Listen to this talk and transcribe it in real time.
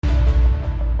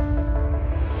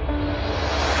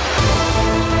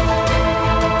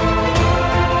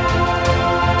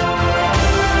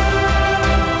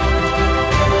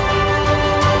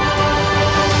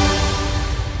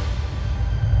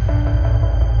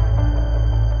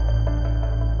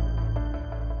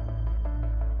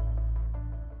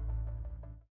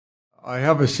I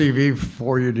have a CV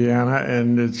for you, Deanna,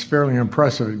 and it's fairly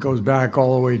impressive. It goes back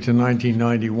all the way to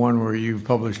 1991, where you've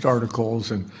published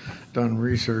articles and done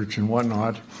research and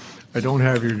whatnot. I don't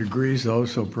have your degrees, though,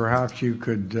 so perhaps you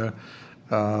could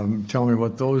tell me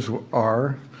what those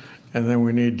are. And then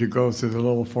we need to go through the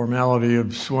little formality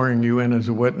of swearing you in as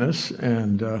a witness.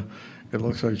 And it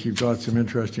looks like you've got some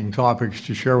interesting topics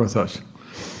to share with us.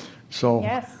 So.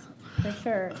 Yes. For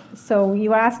sure. So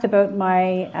you asked about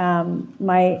my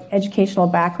my educational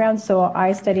background. So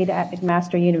I studied at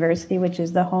McMaster University, which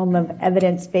is the home of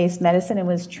evidence-based medicine, and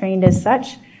was trained as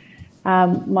such.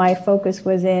 My focus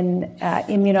was in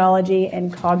immunology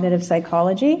and cognitive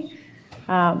psychology.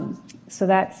 So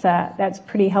that's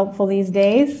pretty helpful these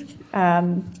days.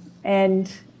 And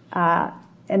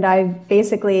I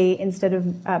basically, instead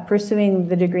of pursuing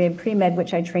the degree in pre-med,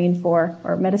 which I trained for,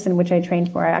 or medicine, which I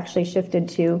trained for, I actually shifted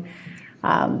to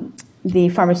the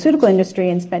pharmaceutical industry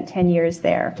and spent 10 years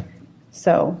there.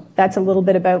 So that's a little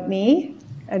bit about me.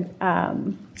 Did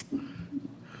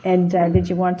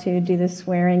you want to do the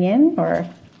swearing in, or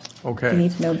okay. Do you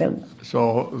need to know about?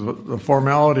 So the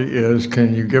formality is,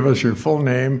 can you give us your full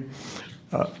name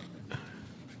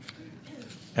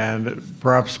and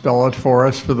perhaps spell it for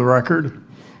us for the record?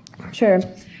 Sure.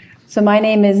 So my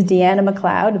name is Deanna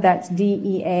McLeod. That's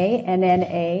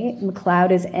D-E-A-N-N-A.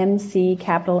 McLeod is M-C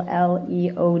capital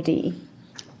L-E-O-D.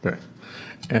 Okay.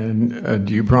 And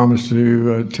do you promise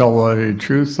to tell the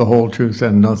truth, the whole truth,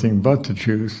 and nothing but the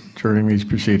truth during these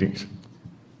proceedings?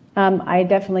 I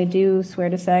definitely do swear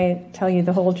to tell you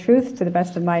the whole truth to the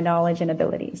best of my knowledge and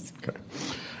abilities. Okay.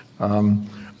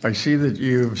 I see that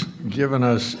you've given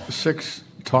us 6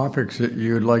 topics that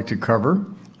you'd like to cover.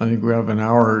 I think we have an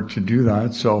hour to do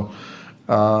that. So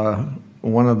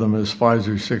one of them is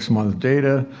Pfizer's 6-month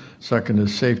data. Second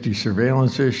is safety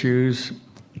surveillance issues,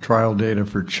 trial data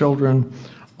for children,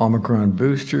 Omicron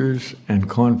boosters, and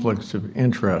conflicts of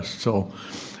interest. So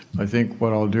I think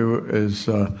what I'll do is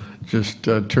just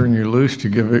turn you loose to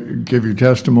give your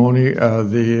testimony.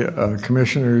 The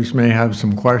commissioners may have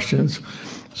some questions.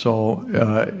 So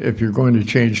if you're going to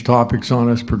change topics on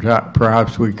us,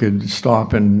 perhaps we could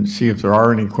stop and see if there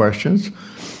are any questions.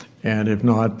 And if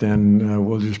not, then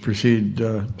we'll just proceed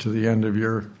to the end of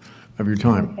your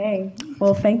time. Okay.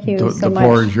 Well, thank you so much. The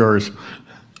floor is yours.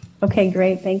 Okay,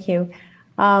 great. Thank you.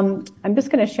 I'm just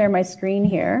going to share my screen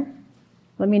here.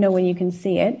 Let me know when you can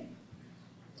see it.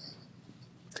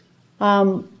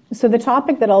 So the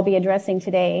topic that I'll be addressing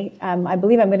today, I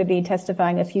believe I'm going to be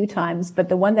testifying a few times, but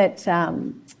the one that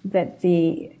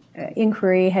the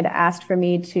inquiry had asked for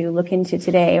me to look into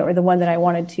today, or the one that I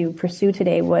wanted to pursue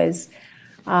today, was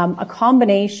a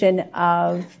combination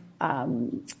of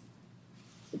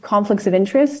conflicts of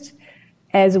interest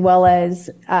as well as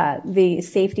the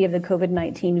safety of the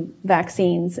COVID-19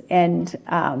 vaccines. And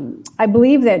I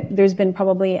believe that there's been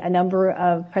probably a number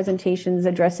of presentations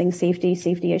addressing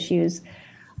safety issues,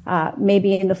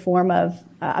 maybe in the form of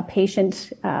a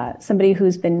patient, somebody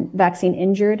who's been vaccine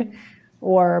injured,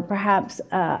 or perhaps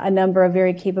a number of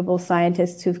very capable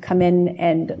scientists who've come in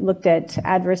and looked at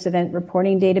adverse event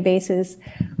reporting databases.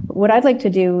 What I'd like to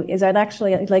do is I'd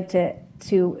like to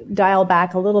dial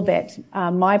back a little bit.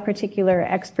 My particular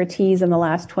expertise in the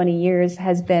last 20 years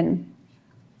has been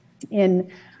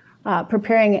in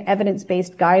preparing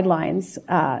evidence-based guidelines.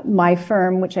 My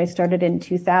firm, which I started in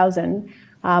 2000,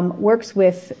 works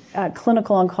with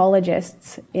clinical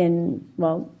oncologists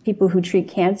people who treat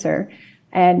cancer,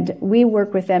 and we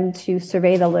work with them to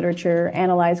survey the literature,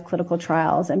 analyze clinical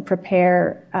trials, and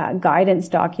prepare guidance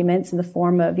documents in the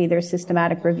form of either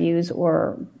systematic reviews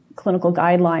or clinical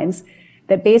guidelines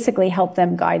that basically help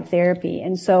them guide therapy.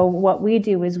 And so what we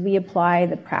do is we apply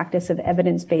the practice of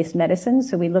evidence-based medicine.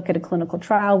 So we look at a clinical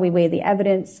trial, we weigh the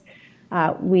evidence,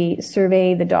 we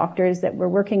survey the doctors that we're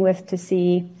working with to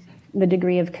see the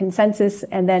degree of consensus,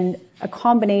 and then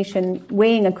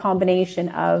weighing a combination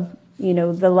of,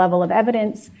 the level of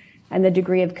evidence and the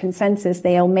degree of consensus,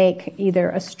 they'll make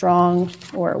either a strong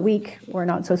or a weak or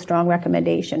not so strong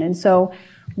recommendation. And so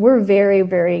we're very,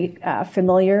 very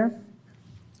familiar,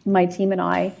 my team and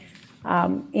I,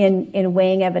 in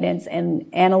weighing evidence and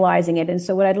analyzing it. And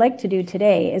so what I'd like to do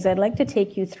today is I'd like to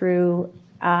take you through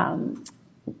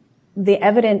the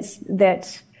evidence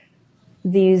that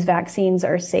these vaccines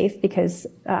are safe, because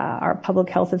our public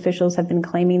health officials have been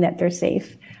claiming that they're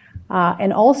safe.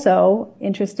 And also,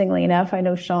 interestingly enough, I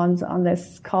know Sean's on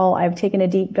this call, I've taken a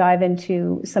deep dive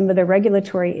into some of the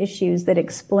regulatory issues that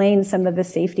explain some of the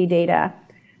safety data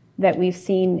that we've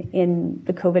seen in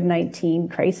the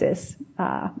COVID-19 crisis,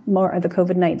 the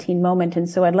COVID-19 moment. And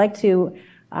so I'd like to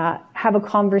have a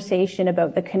conversation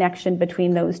about the connection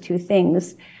between those two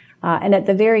things. And at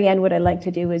the very end, what I'd like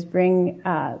to do is bring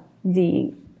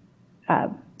the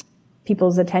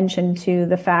people's attention to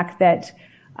the fact that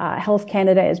Health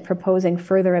Canada is proposing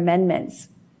further amendments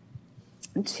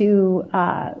to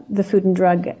the food and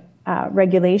drug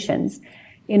regulations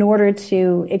in order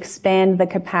to expand the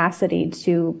capacity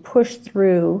to push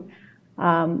through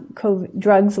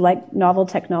drugs like novel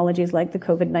technologies like the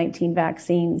COVID-19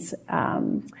 vaccines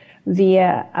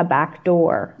via a back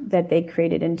door that they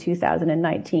created in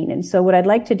 2019. And so what I'd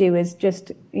like to do is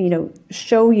just,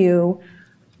 show you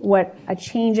what a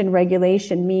change in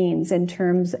regulation means in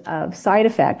terms of side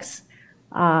effects,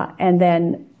 and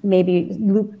then maybe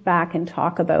loop back and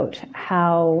talk about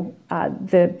how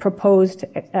the proposed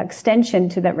extension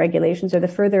to that regulations or the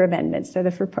further amendments or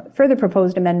the further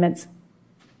proposed amendments,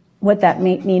 what that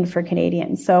may mean for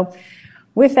Canadians. So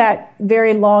with that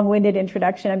very long-winded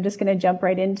introduction, I'm just going to jump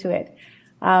right into it.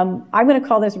 I'm going to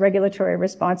call this regulatory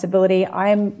responsibility.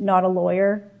 I'm not a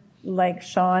lawyer like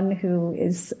Sean, who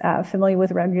is familiar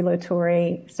with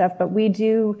regulatory stuff, but we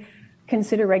do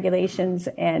consider regulations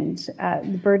and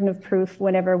the burden of proof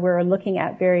whenever we're looking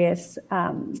at various,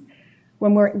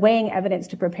 when we're weighing evidence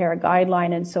to prepare a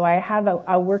guideline. And so I have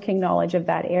a working knowledge of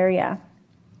that area.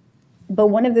 But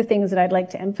one of the things that I'd like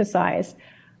to emphasize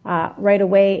right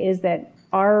away is that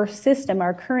our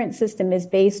current system is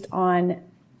based on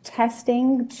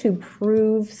testing to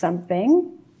prove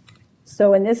something.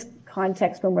 So in this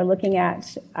context, when we're looking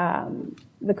at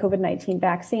the COVID-19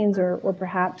 vaccines or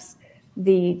perhaps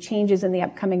the changes in the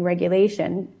upcoming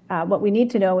regulation, what we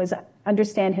need to know is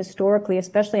understand historically,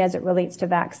 especially as it relates to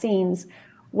vaccines,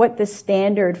 what the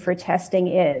standard for testing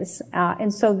is.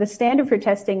 And so the standard for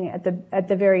testing at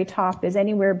the very top is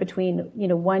anywhere between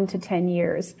 1 to 10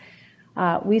 years.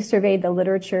 We surveyed the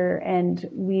literature and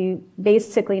we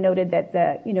basically noted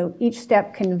that each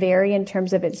step can vary in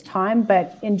terms of its time,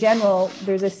 but in general,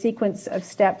 there's a sequence of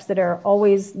steps that are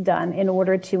always done in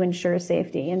order to ensure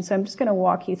safety. And so I'm just going to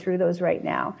walk you through those right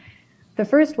now. The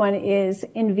first one is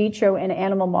in vitro and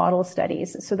animal model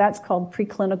studies. So that's called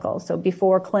preclinical. So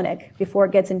before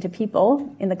it gets into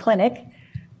people in the clinic,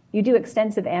 you do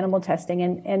extensive animal testing,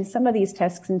 and some of these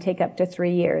tests can take up to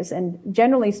 3 years. And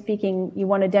generally speaking, you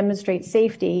want to demonstrate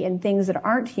safety in things that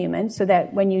aren't human so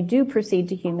that when you do proceed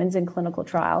to humans in clinical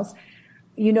trials,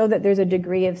 you know that there's a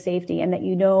degree of safety and that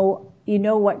you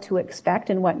know what to expect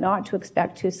and what not to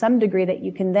expect to some degree, that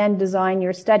you can then design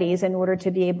your studies in order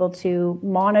to be able to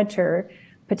monitor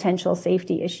potential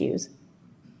safety issues.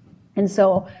 And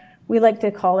so we like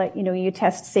to call it, you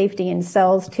test safety in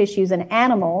cells, tissues, and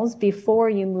animals before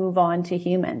you move on to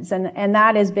humans. And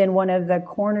that has been one of the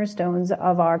cornerstones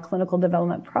of our clinical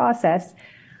development process,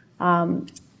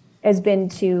 has been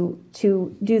to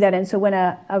do that. And so when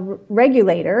a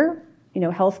regulator,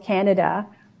 Health Canada,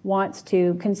 wants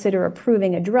to consider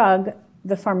approving a drug,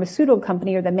 the pharmaceutical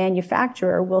company or the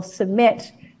manufacturer will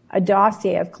submit a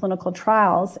dossier of clinical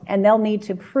trials, and they'll need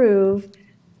to prove,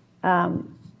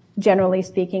 generally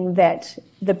speaking, that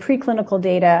the preclinical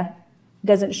data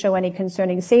doesn't show any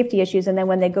concerning safety issues. And then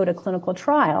when they go to clinical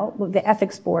trial, the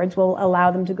ethics boards will allow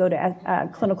them to go to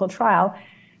clinical trial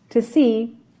to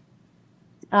see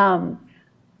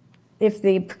if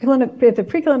the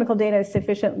preclinical data is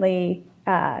sufficiently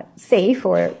safe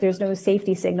or there's no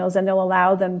safety signals, and they'll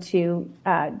allow them to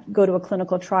go to a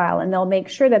clinical trial, and they'll make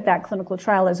sure that that clinical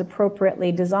trial is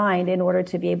appropriately designed in order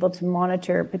to be able to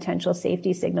monitor potential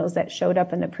safety signals that showed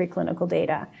up in the preclinical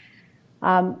data.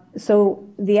 So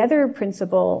the other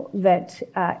principle that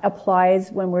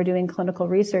applies when we're doing clinical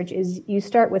research is you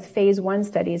start with phase 1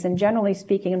 studies, and generally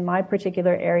speaking, in my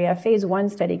particular area, phase 1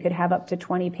 study could have up to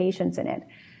 20 patients in it.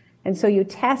 And so you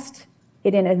test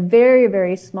it in a very,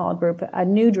 very small group, a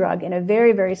new drug in a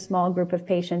very, very small group of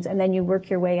patients, and then you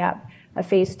work your way up. A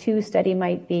phase 2 study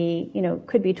might be,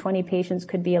 could be 20 patients,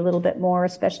 could be a little bit more,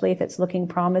 especially if it's looking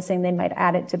promising. They might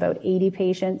add it to about 80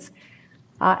 patients.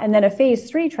 And then a phase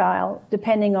 3 trial,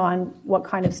 depending on what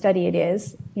kind of study it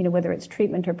is, whether it's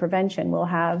treatment or prevention, will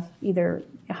have either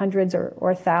hundreds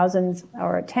or thousands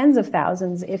or tens of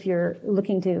thousands if you're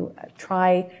looking to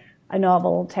try a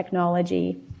novel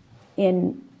technology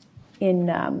in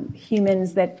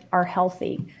humans that are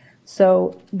healthy.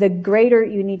 So the greater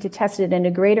you need to test it in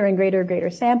a greater and greater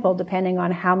sample, depending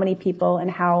on how many people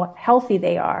and how healthy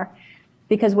they are.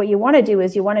 Because what you want to do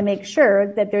is you want to make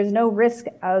sure that there's no risk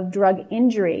of drug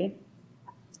injury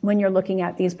when you're looking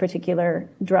at these particular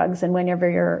drugs and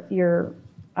whenever you're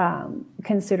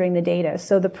considering the data.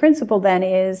 So the principle then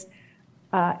is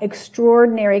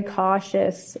extraordinary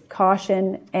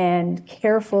caution and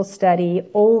careful study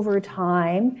over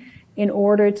time, in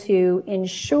order to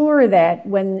ensure that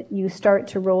when you start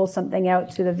to roll something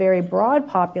out to the very broad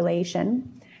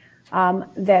population,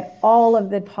 that all of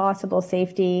the possible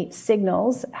safety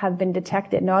signals have been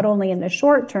detected, not only in the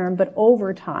short term, but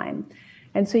over time.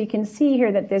 And so you can see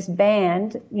here that this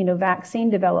band, vaccine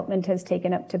development has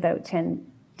taken up to about 10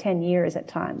 years at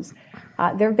times.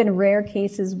 There have been rare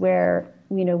cases where,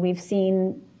 we've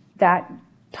seen that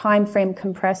time frame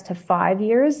compressed to 5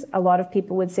 years. A lot of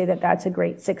people would say that that's a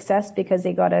great success because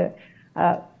they got a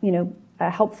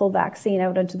helpful vaccine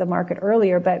out into the market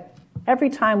earlier. But every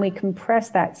time we compress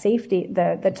that safety,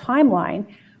 the timeline,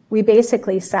 we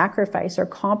basically sacrifice or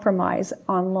compromise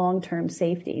on long-term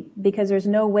safety because there's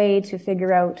no way to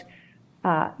figure out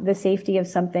the safety of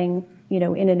something,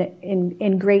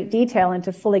 in great detail and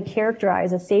to fully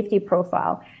characterize a safety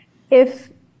profile if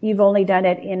you've only done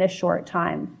it in a short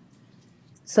time.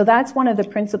 So that's one of the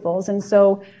principles. And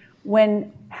so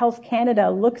when Health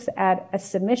Canada looks at a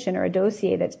submission or a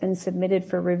dossier that's been submitted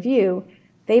for review,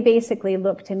 they basically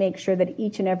look to make sure that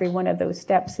each and every one of those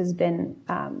steps has been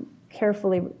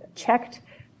carefully checked,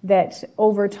 that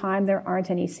over time there aren't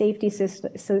any safety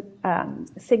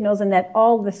signals, and that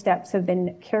all the steps have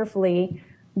been carefully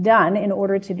done in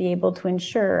order to be able to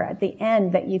ensure at the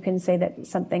end that you can say that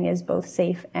something is both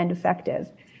safe and effective.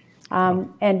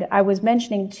 And I was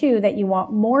mentioning too that you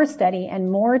want more study and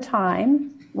more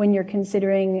time when you're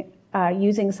considering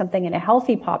using something in a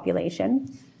healthy population.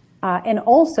 And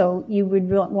also you would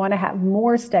want to have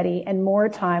more study and more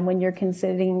time when you're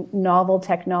considering novel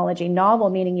technology. Novel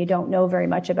meaning you don't know very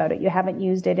much about it. You haven't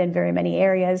used it in very many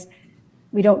areas.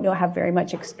 We don't have very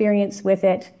much experience with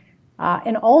it.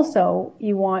 And also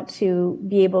you want to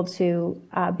be able to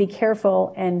be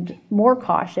careful and more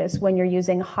cautious when you're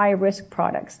using high risk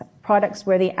products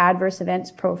where the adverse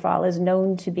events profile is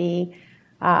known to be,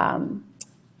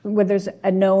 where there's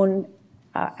a known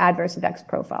adverse effects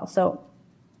profile. So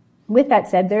with that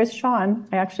said, there's Sean.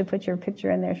 I actually put your picture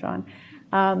in there, Sean.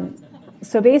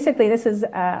 So basically this is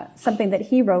something that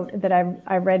he wrote that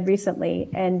I read recently,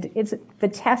 and it's the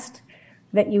test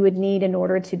that you would need in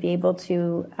order to be able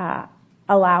to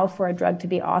allow for a drug to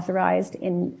be authorized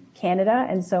in Canada.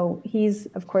 And so he's,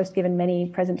 of course, given many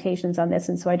presentations on this,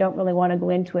 and so I don't really want to go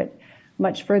into it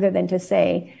much further than to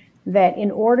say that in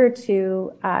order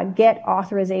to get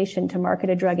authorization to market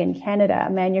a drug in Canada, a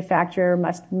manufacturer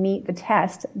must meet the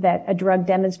test that a drug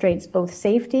demonstrates both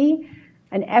safety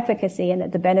and efficacy and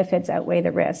that the benefits outweigh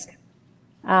the risk.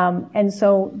 And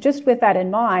so just with that in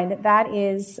mind, that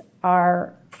is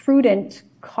our prudent,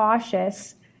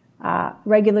 cautious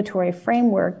regulatory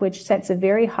framework, which sets a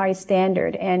very high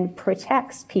standard and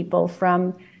protects people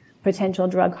from potential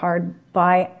drug harm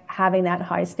by having that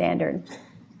high standard.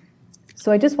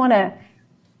 So I just want to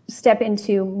step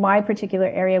into my particular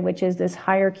area, which is this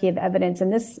hierarchy of evidence.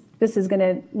 And this is going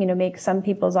to, make some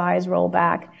people's eyes roll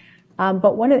back.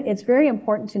 But it's very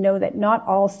important to know that not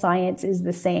all science is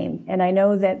the same. And I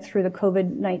know that through the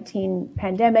COVID-19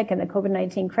 pandemic and the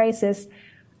COVID-19 crisis,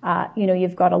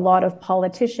 you've got a lot of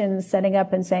politicians setting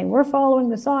up and saying, we're following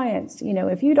the science.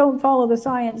 If you don't follow the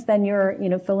science, then you're,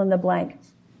 fill in the blank.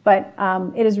 But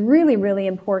it is really, really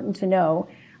important to know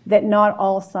that not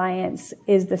all science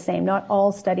is the same. Not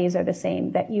all studies are the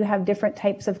same, that you have different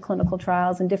types of clinical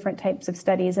trials and different types of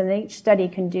studies, and each study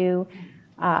can do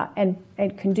and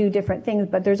can do different things.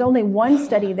 But there's only one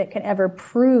study that can ever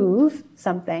prove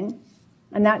something,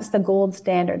 and that's the gold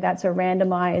standard. That's a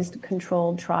randomized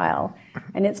controlled trial,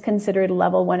 and it's considered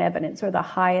level 1 evidence, or the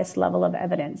highest level of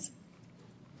evidence.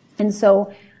 And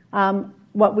so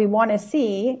what we want to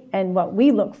see and what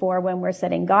we look for when we're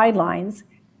setting guidelines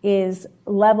is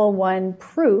level 1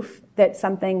 proof that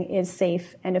something is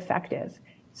safe and effective.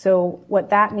 So what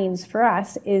that means for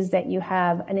us is that you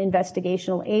have an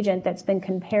investigational agent that's been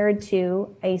compared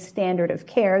to a standard of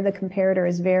care. The comparator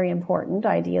is very important,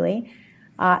 ideally,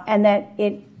 and that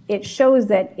it shows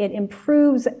that it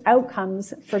improves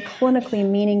outcomes for clinically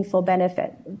meaningful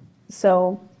benefit.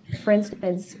 So, for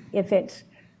instance, if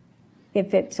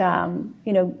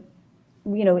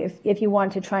you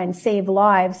want to try and save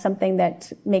lives, something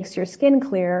that makes your skin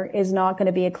clear is not going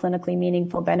to be a clinically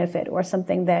meaningful benefit, or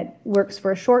something that works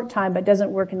for a short time but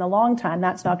doesn't work in the long time,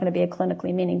 that's not going to be a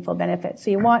clinically meaningful benefit. So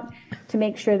you want to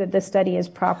make sure that the study is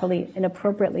properly and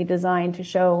appropriately designed to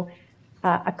show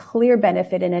a clear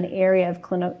benefit in an area of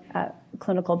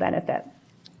clinical benefit.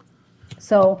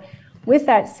 So with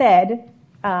that said,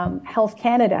 Health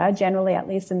Canada, generally, at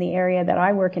least in the area that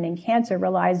I work in cancer,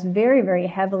 relies very, very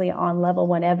heavily on level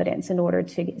 1 evidence in order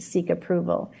to seek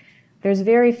approval. There's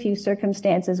very few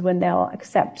circumstances when they'll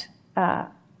accept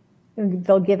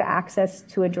they'll give access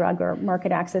to a drug or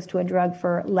market access to a drug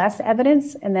for less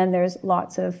evidence, and then there's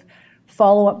lots of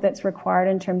follow-up that's required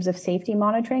in terms of safety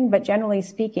monitoring. But generally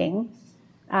speaking,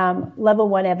 level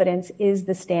 1 evidence is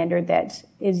the standard that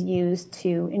is used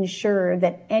to ensure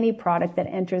that any product that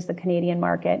enters the Canadian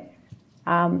market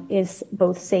is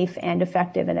both safe and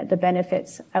effective, and that the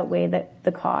benefits outweigh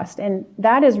the cost. And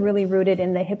that is really rooted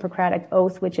in the Hippocratic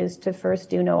Oath, which is to first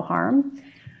do no harm.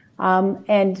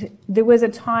 And there was a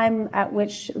time at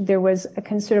which there was a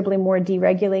considerably more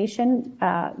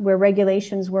deregulation, where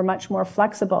regulations were much more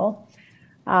flexible.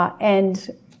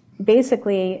 And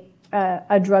basically,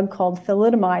 a drug called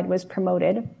thalidomide was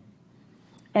promoted.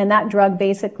 And that drug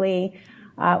basically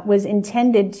was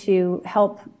intended to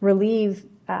help relieve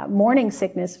morning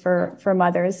sickness for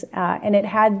mothers. And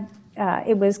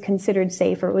it was considered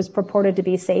safe, or it was purported to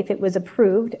be safe. It was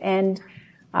approved and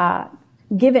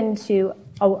given to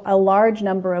a large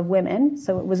number of women,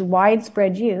 so it was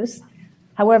widespread use.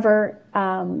 However,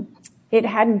 it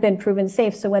hadn't been proven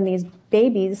safe, so when these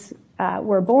babies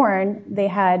were born, they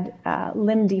had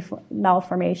limb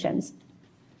malformations.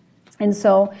 And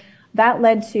so that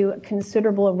led to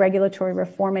considerable regulatory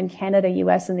reform in Canada,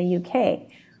 US, and the UK.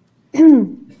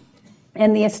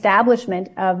 And the establishment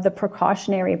of the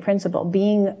precautionary principle,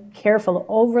 being careful,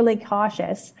 overly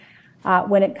cautious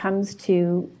when it comes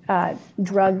to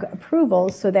drug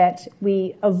approvals, so that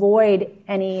we avoid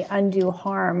any undue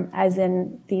harm, as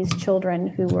in these children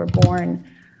who were born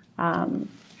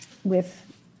with,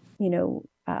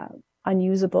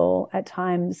 unusable at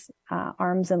times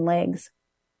arms and legs.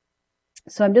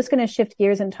 So I'm just going to shift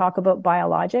gears and talk about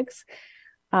biologics.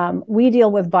 We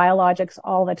deal with biologics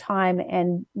all the time,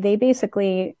 and they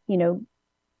basically,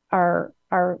 are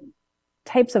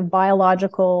types of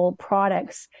biological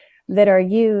products that are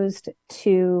used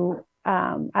to,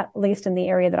 at least in the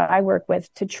area that I work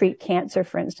with, to treat cancer,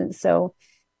 for instance. So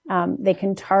they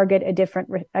can target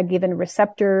a given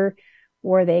receptor,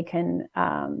 or they can,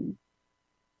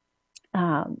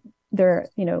 they're,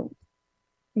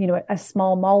 a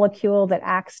small molecule that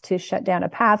acts to shut down a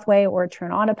pathway or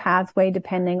turn on a pathway,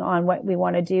 depending on what we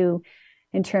want to do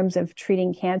in terms of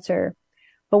treating cancer.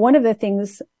 But one of the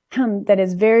things that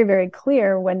is very, very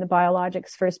clear when the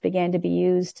biologics first began to be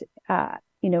used,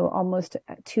 almost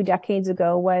 2 decades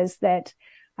ago, was that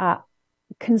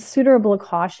considerable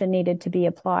caution needed to be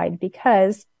applied,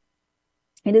 because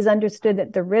it is understood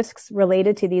that the risks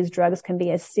related to these drugs can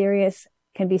be serious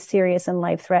and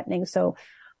life-threatening. So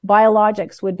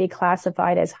biologics would be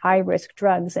classified as high-risk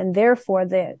drugs, and therefore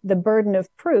the burden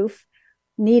of proof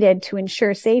needed to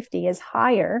ensure safety is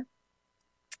higher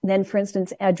than, for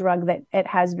instance, a drug that it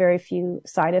has very few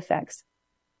side effects.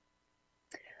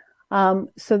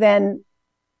 So then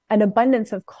an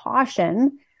abundance of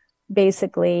caution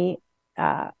basically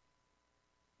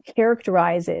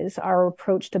characterizes our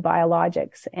approach to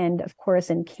biologics. And of course,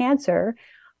 in cancer,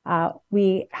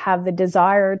 we have the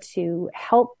desire to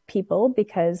help people,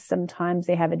 because sometimes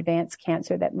they have advanced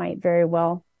cancer that might very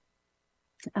well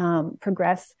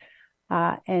progress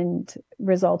and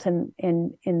result in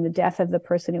the death of the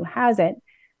person who has it.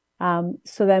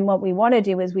 So then what we want to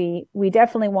do is we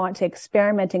definitely want to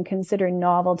experiment and consider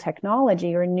novel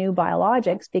technology or new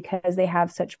biologics, because they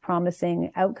have such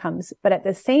promising outcomes. But at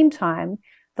the same time,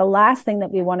 the last thing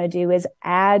that we want to do is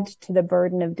add to the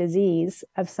burden of disease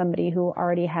of somebody who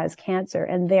already has cancer.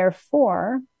 And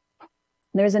therefore,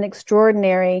 there's an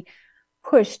extraordinary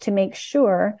push to make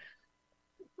sure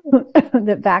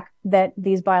that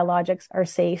these biologics are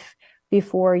safe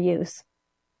before use.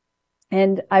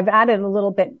 And I've added a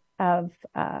little bit of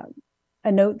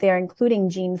a note there, including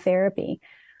gene therapy.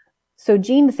 So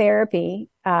gene therapy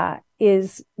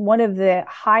is one of the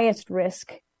highest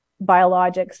risk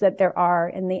biologics that there are,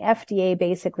 and the FDA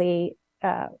basically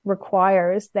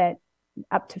requires that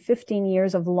up to 15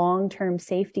 years of long-term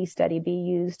safety study be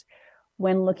used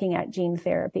when looking at gene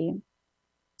therapy.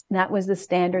 That was the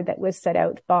standard that was set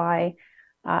out by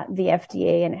the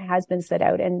FDA, and it has been set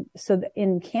out. And so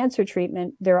in cancer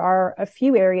treatment, there are a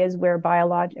few areas where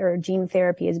gene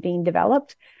therapy is being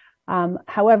developed.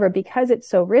 However, because it's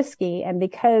so risky, and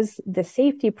because the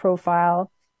safety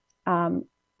profile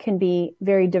can be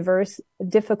very diverse,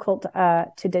 difficult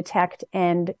to detect,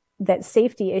 and that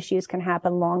safety issues can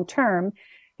happen long term,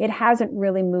 it hasn't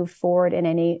really moved forward in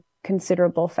any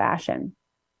considerable fashion.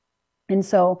 And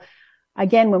so,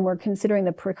 again, when we're considering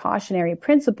the precautionary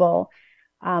principle,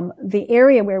 the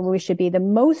area where we should be the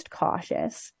most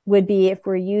cautious would be if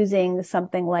we're using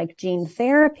something like gene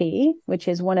therapy, which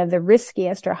is one of the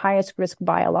riskiest or highest risk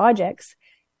biologics,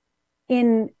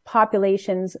 in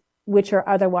populations which are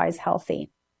otherwise healthy.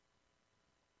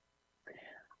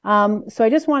 So I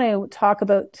just want to talk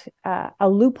about a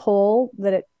loophole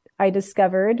that I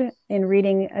discovered in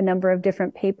reading a number of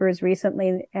different papers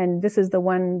recently, and this is the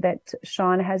one that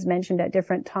Sean has mentioned at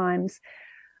different times.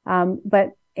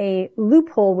 But a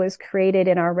loophole was created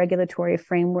in our regulatory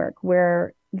framework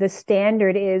where the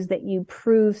standard is that you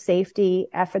prove safety,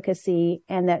 efficacy,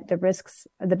 and that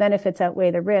the benefits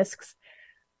outweigh the risks.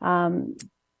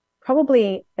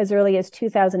 Probably as early as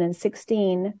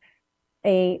 2016,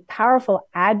 a powerful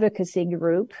advocacy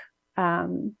group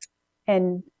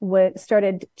and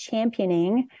started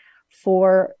championing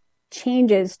for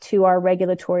changes to our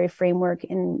regulatory framework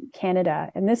in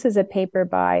Canada. And this is a paper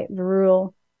by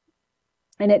Verul,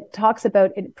 and it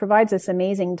provides this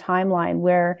amazing timeline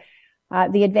where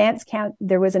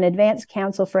there was an advanced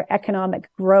council for economic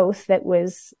growth that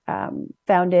was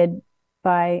founded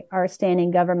by our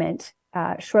standing government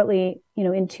shortly,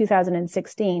 in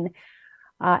 2016.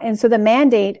 And so the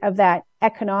mandate of that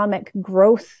economic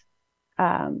growth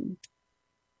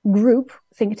group,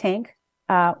 think tank,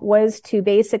 was to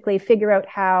basically figure out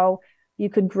how you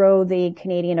could grow the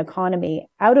Canadian economy.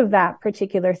 Out of that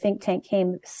particular think tank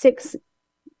came 6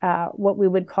 what we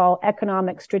would call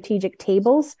economic strategic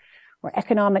tables or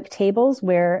economic tables,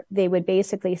 where they would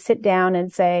basically sit down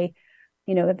and say,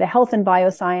 the health and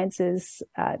biosciences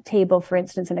table, for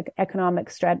instance,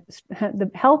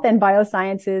 the health and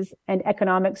biosciences and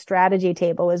economic strategy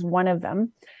table is one of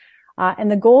them.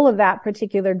 And the goal of that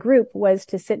particular group was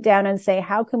to sit down and say,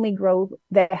 how can we grow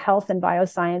the health and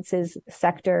biosciences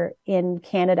sector in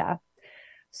Canada?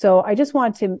 So I just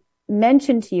want to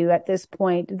mention to you at this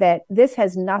point that this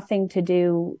has nothing to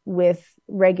do with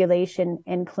regulation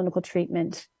and clinical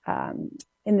treatment,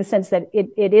 in the sense that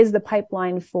it is the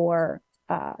pipeline for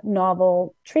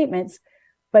novel treatments,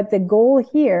 but the goal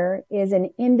here is an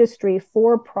industry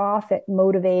for-profit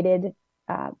motivated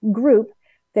group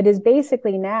that is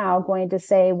basically now going to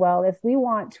say, well, if we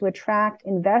want to attract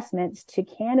investments to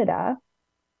Canada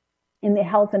in the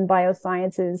health and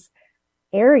biosciences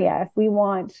area, if we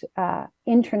want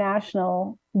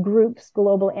international groups,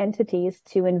 global entities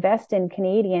to invest in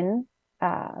in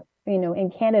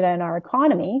Canada and our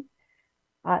economy,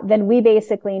 then we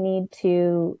basically need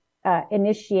to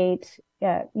initiate,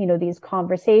 these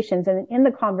conversations. And in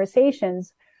the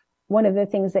conversations, one of the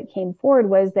things that came forward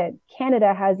was that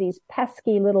Canada has these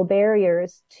pesky little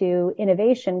barriers to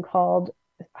innovation called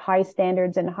high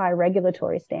standards and high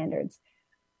regulatory standards.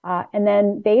 And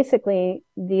then basically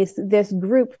this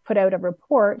group put out a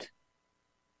report,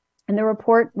 and the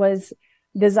report was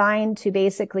designed to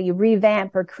basically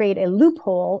revamp or create a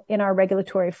loophole in our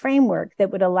regulatory framework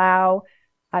that would allow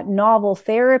novel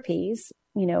therapies,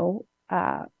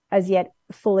 as yet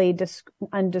fully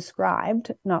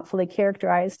undescribed, not fully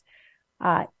characterized,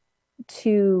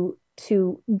 to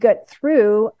get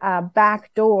through a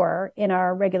back door in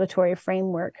our regulatory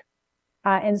framework.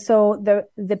 And so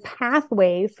the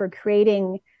pathway for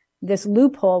creating this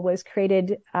loophole was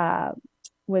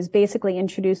basically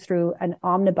introduced through an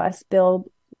omnibus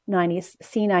bill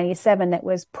C-97 that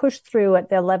was pushed through at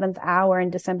the 11th hour in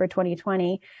December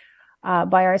 2020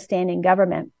 by our standing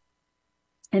government.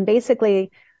 And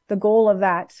basically the goal of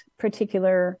that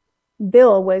particular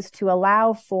bill was to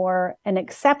allow for an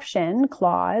exception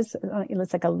clause,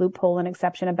 it's like a loophole, an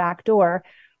exception, a backdoor,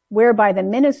 whereby the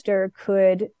minister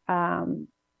could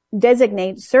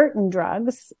designate certain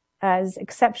drugs as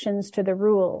exceptions to the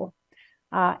rule,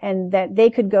 and that they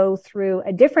could go through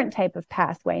a different type of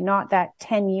pathway, not that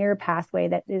 10-year pathway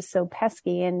that is so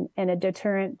pesky and a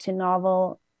deterrent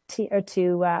to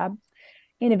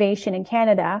innovation in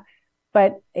Canada,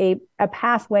 but a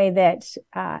pathway that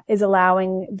is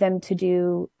allowing them to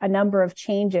do a number of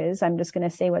changes. I'm just going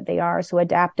to say what they are. So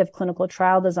adaptive clinical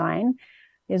trial design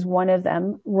is one of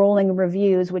them. Rolling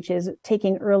reviews, which is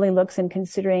taking early looks and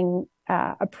considering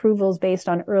approvals based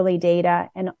on early data.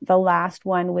 And the last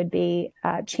one would be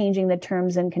changing the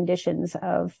terms and conditions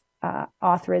of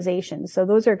authorization. So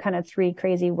those are kind of 3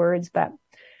 crazy words, but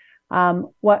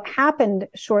what happened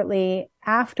shortly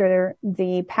after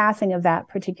the passing of that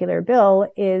particular bill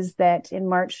is that in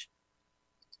March,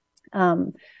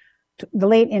 in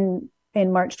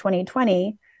March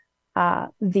 2020,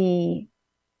 the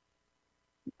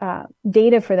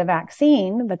data for the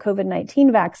vaccine, the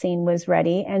COVID-19 vaccine, was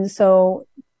ready. And so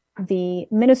the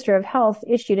Minister of Health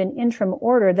issued an interim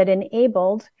order that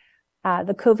enabled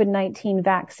the COVID-19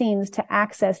 vaccines to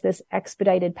access this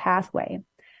expedited pathway.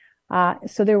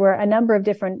 So there were a number of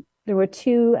there were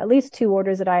at least two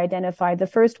orders that I identified. The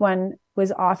first one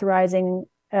was authorizing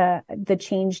the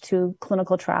change to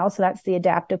clinical trials. So that's the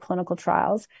adaptive clinical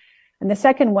trials. And the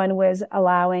second one was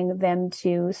allowing them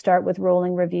to start with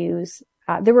rolling reviews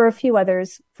There were a few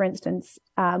others, for instance,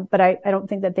 but I don't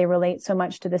think that they relate so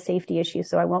much to the safety issue,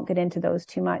 so I won't get into those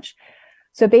too much.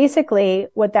 So basically,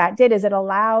 what that did is it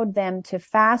allowed them to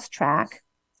fast track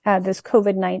this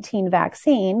COVID-19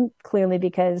 vaccine, clearly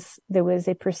because there was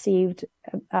a perceived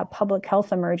public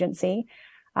health emergency,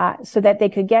 so that they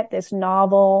could get this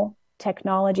novel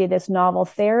technology, this novel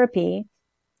therapy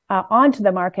onto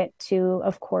the market to,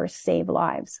 of course, save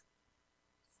lives.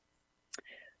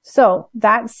 So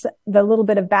that's the little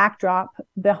bit of backdrop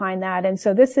behind that. And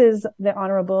so this is the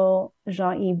Honorable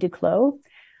Jean-Yves Duclos.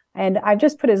 And I've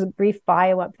just put his brief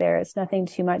bio up there. It's nothing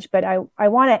too much, but I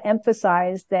want to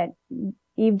emphasize that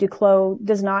Yves Duclos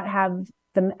does not have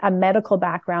a medical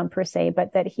background per se,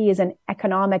 but that he is an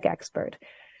economic expert.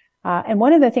 And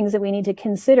one of the things that we need to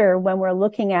consider when we're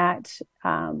looking at,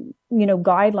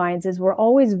 guidelines is we're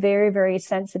always very, very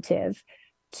sensitive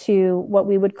to what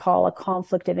we would call a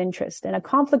conflict of interest. And a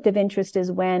conflict of interest is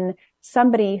when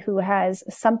somebody who has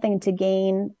something to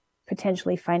gain,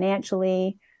 potentially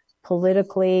financially,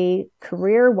 politically,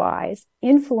 career-wise,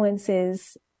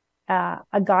 influences a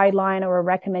guideline or a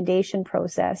recommendation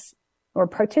process, or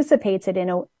participates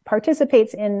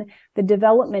in the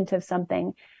development of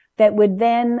something that would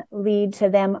then lead to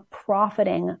them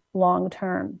profiting long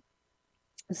term.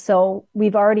 So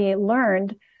we've already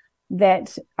learned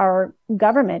that our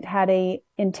government had a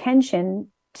intention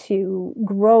to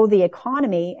grow the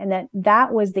economy, and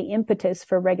that was the impetus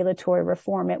for regulatory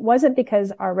reform. It wasn't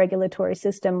because our regulatory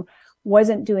system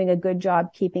wasn't doing a good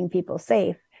job keeping people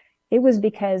safe. It was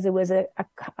because it was a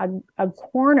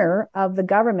corner of the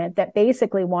government that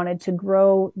basically wanted to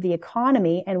grow the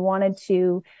economy and wanted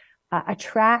to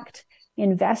attract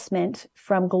investment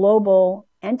from global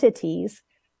entities,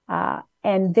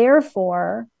 and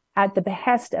therefore, at the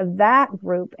behest of that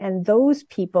group and those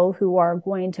people who are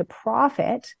going to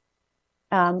profit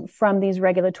from these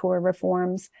regulatory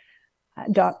reforms,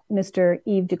 Mr.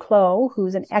 Yves Duclos,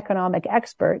 who's an economic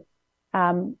expert,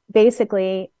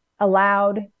 basically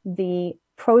allowed the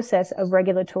process of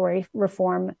regulatory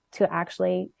reform to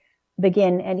actually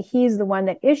begin. And he's the one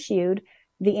that issued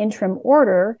the interim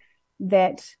order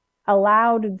that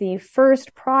allowed the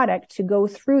first product to go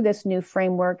through this new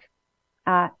framework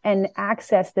and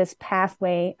access this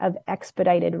pathway of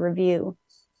expedited review.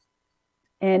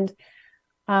 And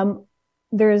this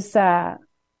is a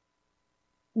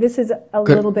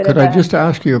little bit of Could I just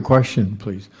ask you a question,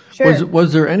 please? Sure.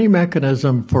 Was there any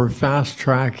mechanism for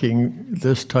fast-tracking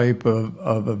this type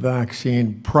of a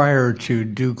vaccine prior to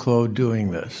Duclos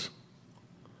doing this?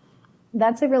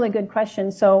 That's a really good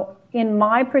question. So in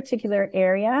my particular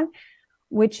area,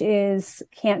 which is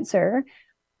cancer,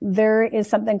 there is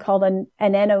something called an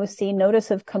NOC,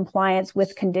 Notice of Compliance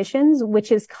with Conditions,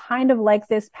 which is kind of like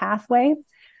this pathway,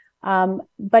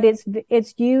 but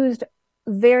it's used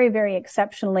very, very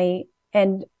exceptionally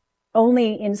and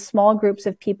only in small groups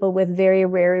of people with very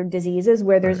rare diseases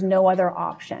where there's no other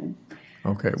option.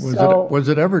 Okay. Was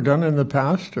it ever done in the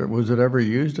past, or was it ever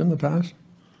used in the past?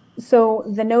 So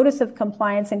the Notice of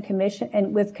Compliance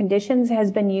and with Conditions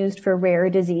has been used for rare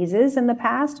diseases in the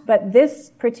past, but this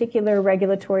particular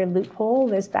regulatory loophole,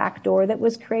 this backdoor that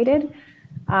was created,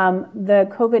 the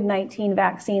COVID-19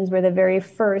 vaccines were the very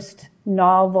first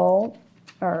novel,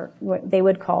 or what they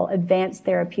would call advanced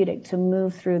therapeutic, to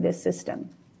move through this system.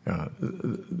 Yeah,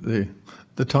 the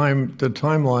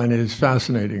timeline is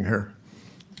fascinating here.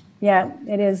 Yeah,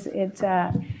 it is.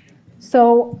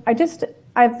 So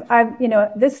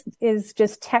this is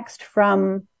just text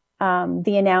from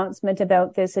the announcement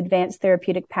about this advanced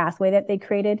therapeutic pathway that they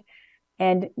created,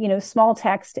 and small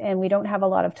text, and we don't have a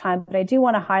lot of time, but I do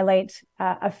want to highlight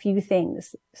a few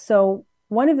things. So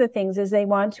one of the things is they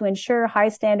want to ensure high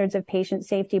standards of patient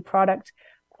safety, product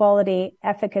quality,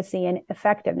 efficacy, and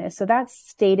effectiveness. So that's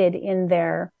stated in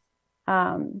their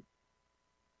thing.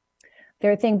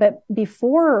 But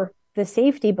before the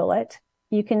safety bullet,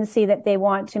 you can see that they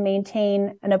want to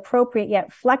maintain an appropriate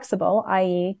yet flexible,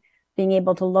 i.e. being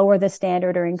able to lower the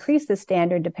standard or increase the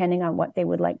standard depending on what they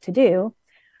would like to do,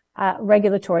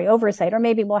 regulatory oversight, or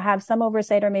maybe we'll have some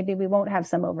oversight, or maybe we won't have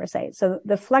some oversight. So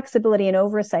the flexibility and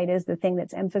oversight is the thing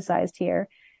that's emphasized here.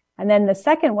 And then the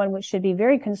second one, which should be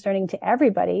very concerning to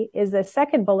everybody, is the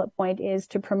second bullet point is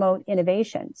to promote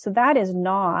innovation. So that is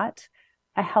not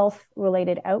a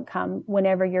health-related outcome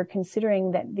whenever you're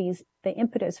considering that the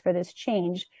impetus for this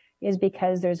change is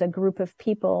because there's a group of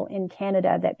people in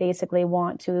Canada that basically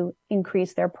want to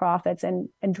increase their profits and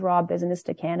draw business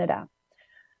to Canada.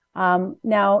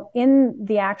 Now, in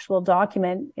the actual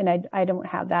document, and I don't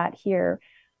have that here,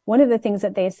 one of the things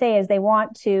that they say is they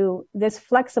want to, this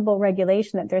flexible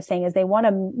regulation that they're saying is they want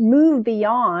to move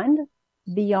beyond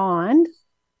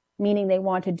meaning they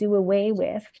want to do away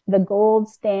with the gold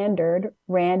standard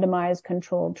randomized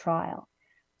controlled trial.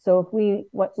 So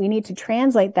what we need to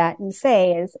translate that and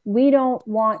say is, we don't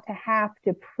want to have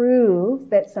to prove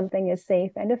that something is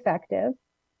safe and effective,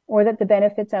 or that the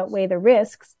benefits outweigh the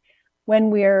risks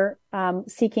when we're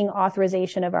seeking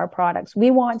authorization of our products. We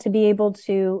want to be able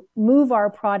to move our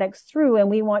products through, and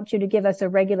we want you to give us a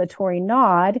regulatory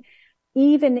nod,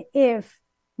 even if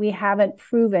we haven't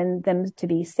proven them to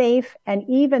be safe, and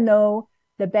even though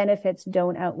the benefits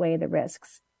don't outweigh the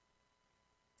risks.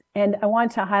 And I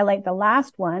want to highlight the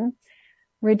last one: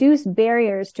 reduce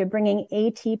barriers to bringing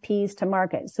ATPs to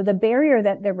market. So the barrier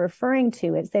that they're referring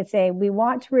to is, they say, we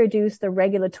want to reduce the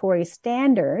regulatory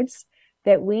standards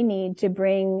that we need to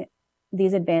bring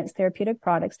these advanced therapeutic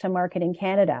products to market in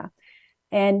Canada.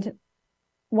 And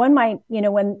one might,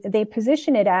 when they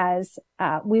position it as,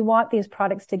 we want these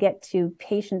products to get to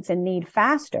patients in need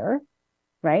faster,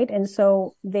 right? And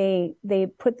so they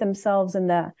put themselves in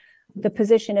the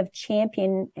position of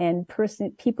champion and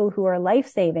people who are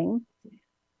life-saving.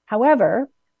 However,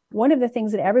 one of the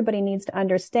things that everybody needs to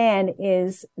understand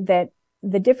is that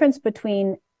the difference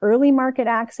between early market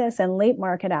access and late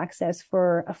market access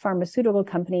for a pharmaceutical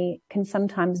company can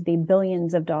sometimes be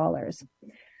billions of dollars.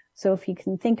 So if you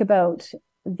can think about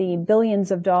the billions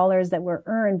of dollars that were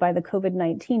earned by the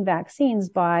COVID-19 vaccines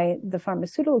by the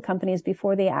pharmaceutical companies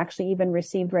before they actually even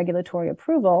received regulatory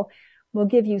approval, will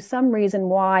give you some reason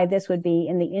why this would be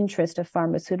in the interest of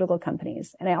pharmaceutical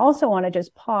companies. And I also want to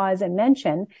just pause and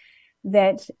mention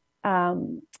that,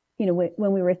 when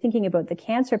we were thinking about the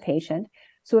cancer patient,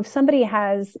 so if somebody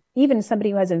has, even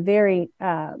somebody who has a very,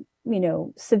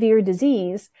 severe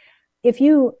disease, if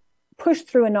you push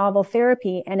through a novel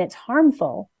therapy and it's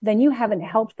harmful, then you haven't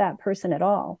helped that person at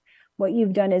all. What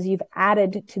you've done is you've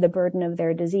added to the burden of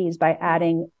their disease by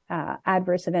adding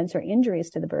adverse events or injuries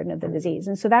to the burden of the disease.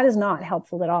 And so that is not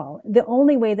helpful at all. The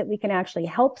only way that we can actually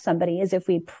help somebody is if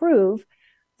we prove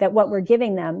that what we're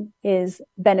giving them is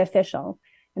beneficial,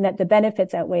 and that the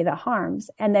benefits outweigh the harms.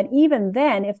 And that even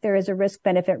then, if there is a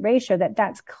risk-benefit ratio,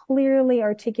 that's clearly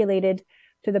articulated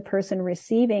to the person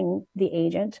receiving the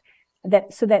agent,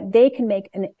 so that they can make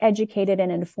an educated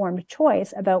and informed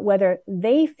choice about whether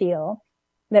they feel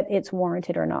that it's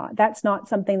warranted or not. That's not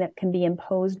something that can be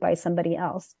imposed by somebody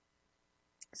else.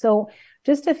 So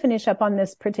just to finish up on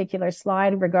this particular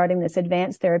slide regarding this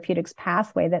advanced therapeutics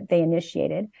pathway that they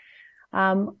initiated,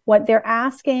 what they're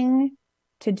asking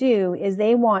to do is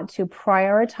they want to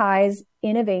prioritize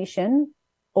innovation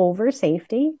over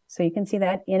safety. So you can see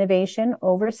that, innovation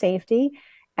over safety.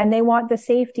 And they want the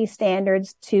safety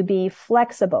standards to be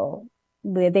flexible.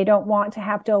 They don't want to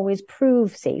have to always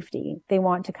prove safety. They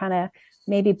want to kind of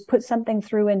maybe put something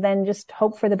through and then just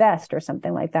hope for the best or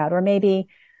something like that. Or maybe,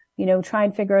 try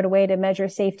and figure out a way to measure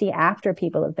safety after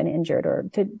people have been injured, or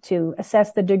to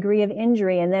assess the degree of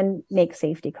injury and then make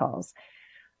safety calls.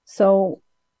 So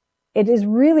it is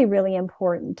really, really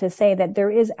important to say that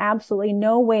there is absolutely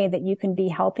no way that you can be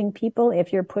helping people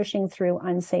if you're pushing through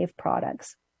unsafe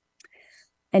products.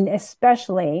 And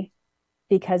especially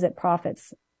because it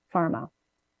profits pharma.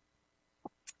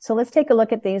 So let's take a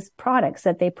look at these products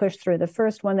that they push through. The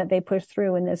first one that they push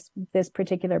through in this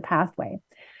particular pathway.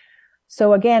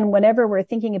 So again, whenever we're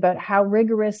thinking about how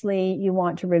rigorously you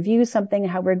want to review something,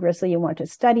 how rigorously you want to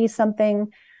study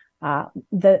something,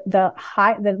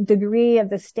 the degree of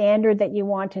the standard that you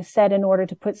want to set in order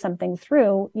to put something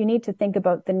through, you need to think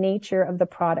about the nature of the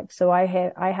product. So I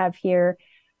have here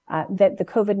that the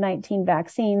COVID-19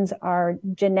 vaccines are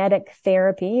genetic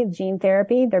therapy, gene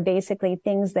therapy. They're basically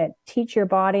things that teach your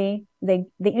body. They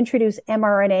introduce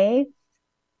mRNA,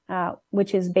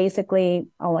 which is basically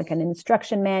like an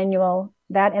instruction manual.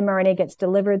 That mRNA gets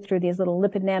delivered through these little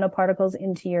lipid nanoparticles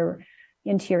into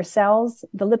your cells.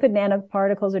 The lipid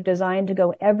nanoparticles are designed to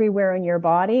go everywhere in your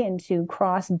body and to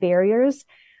cross barriers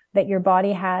that your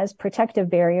body has, protective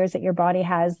barriers that your body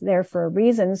has there for a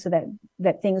reason, so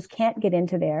that things can't get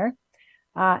into there.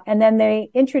 And then they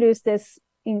introduce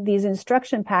these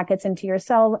instruction packets into your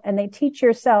cell, and they teach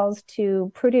your cells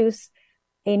to produce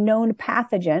a known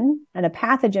pathogen. And a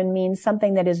pathogen means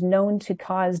something that is known to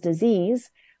cause disease,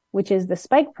 which is the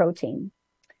spike protein.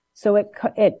 So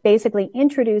it basically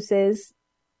introduces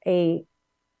a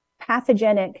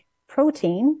pathogenic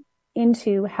protein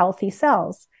into healthy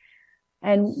cells.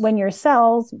 And when your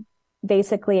cells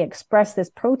basically express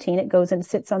this protein, it goes and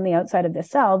sits on the outside of the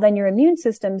cell, then your immune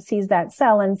system sees that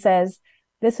cell and says,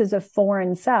 this is a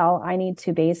foreign cell. I need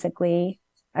to basically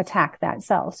attack that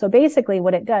cell. So basically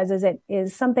what it does is it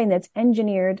is something that's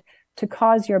engineered to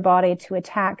cause your body to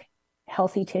attack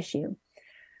healthy tissue.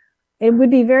 it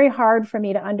would be very hard for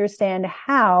me to understand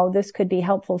how this could be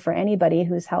helpful for anybody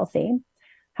who's healthy.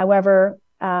 However,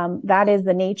 that is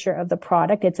the nature of the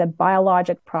product. It's a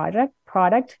biologic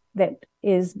product that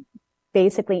is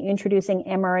basically introducing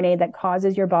mRNA that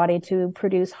causes your body to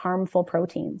produce harmful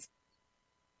proteins.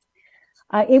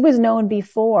 It was known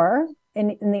before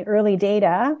in the early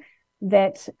data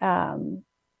that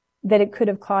it could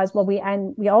have caused,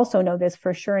 we also know this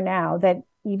for sure now, that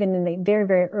even in the very,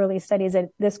 very early studies, that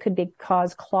this could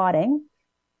cause clotting,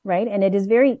 right? And it is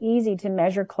very easy to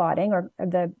measure clotting or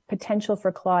the potential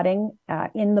for clotting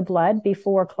in the blood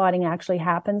before clotting actually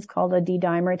happens, called a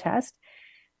D-dimer test.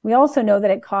 We also know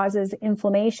that it causes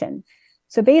inflammation.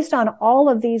 So based on all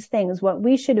of these things, what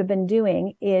we should have been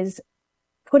doing is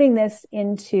putting this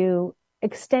into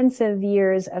extensive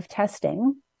years of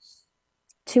testing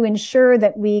to ensure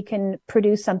that we can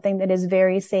produce something that is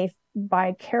very safe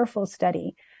by careful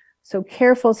study. So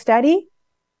careful study,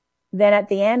 then at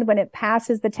the end, when it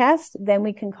passes the test, then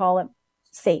we can call it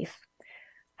safe.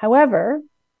 However,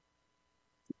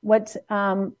 what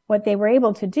they were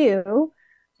able to do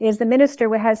is the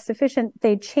minister has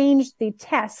they changed the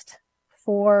test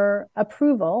for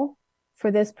approval for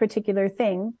this particular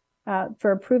thing,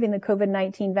 for approving the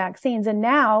COVID-19 vaccines. And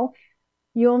now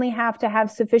you only have to have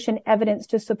sufficient evidence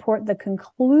to support the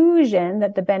conclusion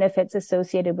that the benefits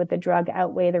associated with the drug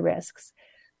outweigh the risks.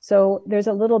 So there's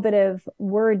a little bit of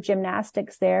word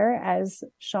gymnastics there, as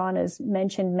Sean has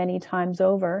mentioned many times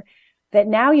over, that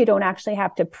now you don't actually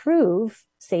have to prove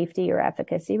safety or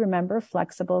efficacy. Remember,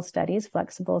 flexible studies,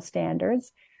 flexible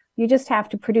standards. You just have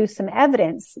to produce some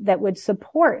evidence that would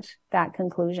support that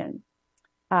conclusion.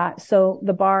 So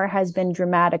the bar has been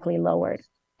dramatically lowered.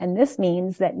 And this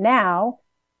means that now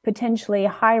potentially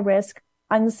high risk,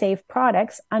 unsafe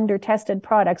products, under-tested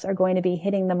products are going to be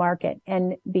hitting the market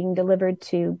and being delivered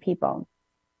to people.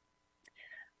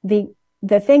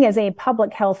 The thing is a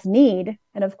public health need.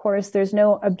 And of course, there's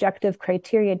no objective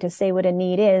criteria to say what a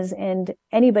need is. And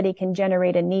anybody can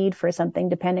generate a need for something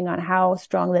depending on how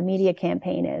strong the media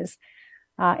campaign is.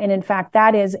 And in fact,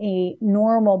 that is a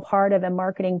normal part of a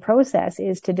marketing process,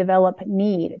 is to develop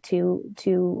need,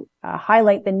 to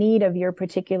highlight the need of your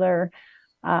particular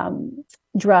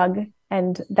drug.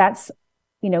 And that's,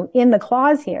 in the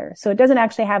clause here. So it doesn't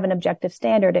actually have an objective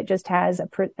standard. It just has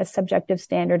a subjective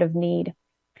standard of need.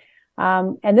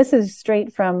 And this is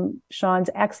straight from Sean's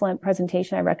excellent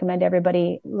presentation. I recommend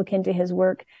everybody look into his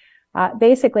work.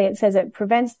 Basically, it says it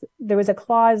prevents, there was a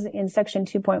clause in section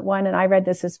 2.1, and I read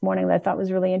this morning that I thought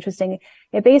was really interesting.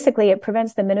 It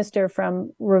prevents the minister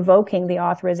from revoking the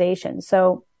authorization.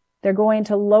 So they're going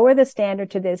to lower the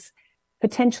standard to this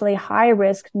potentially high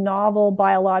risk novel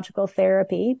biological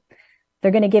therapy.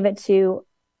 They're going to give it to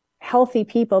healthy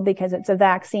people because it's a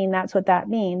vaccine. That's what that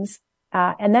means.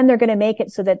 And then they're going to make it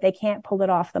so that they can't pull it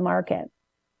off the market.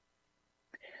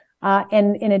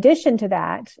 And in addition to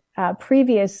that,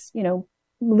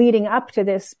 leading up to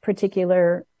this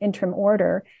particular interim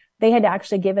order, they had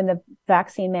actually given the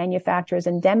vaccine manufacturers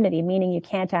indemnity, meaning you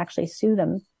can't actually sue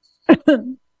them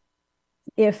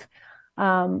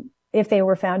if they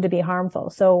were found to be harmful.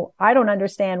 So I don't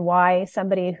understand why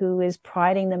somebody who is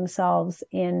priding themselves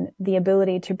in the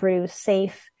ability to produce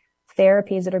safe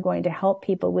therapies that are going to help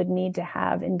people would need to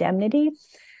have indemnity.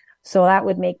 So that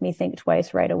would make me think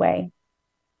twice right away.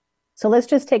 So let's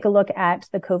just take a look at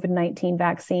the COVID-19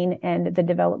 vaccine and the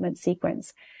development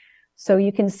sequence. So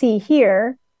you can see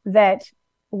here that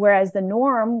whereas the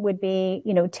norm would be,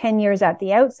 10 years at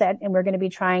the outset, and we're going to be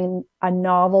trying a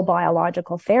novel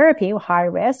biological therapy, high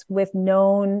risk, with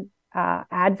known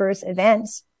adverse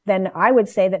events, then I would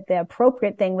say that the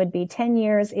appropriate thing would be 10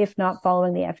 years, if not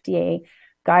following the FDA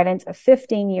guidance of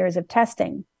 15 years of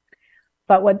testing.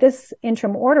 But what this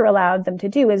interim order allowed them to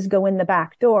do is go in the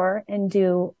back door and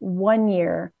do 1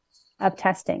 year of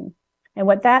testing. And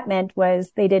what that meant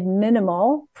was they did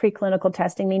minimal preclinical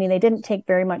testing, meaning they didn't take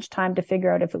very much time to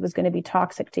figure out if it was going to be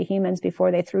toxic to humans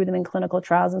before they threw them in clinical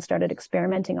trials and started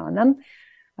experimenting on them.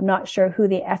 I'm not sure who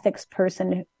the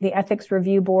ethics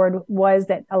review board was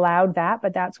that allowed that,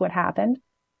 but that's what happened.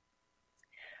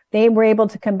 They were able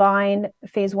to combine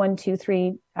phase 1, 2,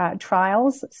 3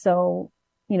 trials. So,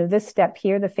 this step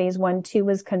here, the phase 1, 2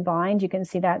 was combined. You can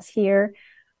see that's here.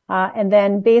 And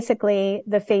then basically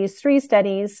the phase 3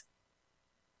 studies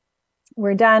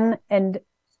were done and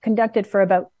conducted for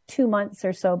about 2 months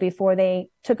or so before they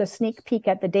took a sneak peek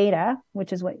at the data,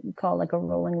 which is what you call like a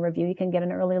rolling review. You can get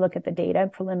an early look at the data,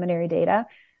 preliminary data.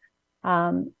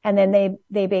 And then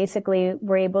they basically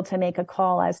were able to make a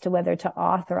call as to whether to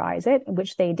authorize it,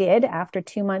 which they did after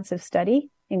 2 months of study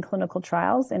in clinical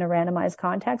trials in a randomized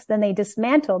context. Then they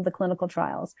dismantled the clinical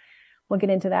trials. We'll get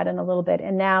into that in a little bit.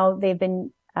 And now they've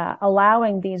been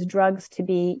allowing these drugs to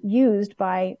be used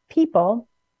by people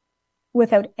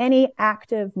without any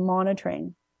active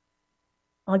monitoring.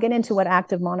 I'll get into what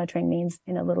active monitoring means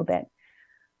in a little bit.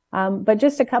 But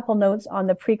just a couple notes on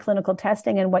the preclinical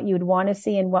testing and what you'd want to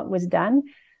see and what was done.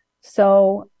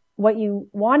 So what you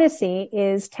want to see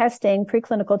is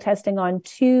preclinical testing on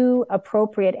 2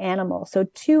 appropriate animals. So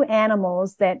 2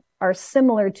 animals that are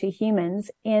similar to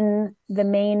humans in the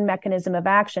main mechanism of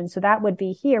action. So that would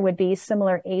be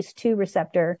similar ACE2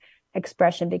 receptor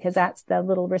expression, because that's the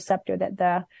little receptor that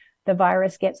the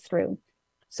virus gets through.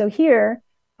 So here,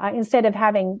 instead of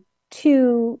having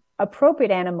 2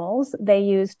 appropriate animals, they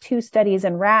use 2 studies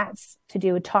in rats to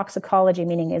do toxicology,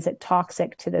 meaning is it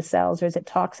toxic to the cells or is it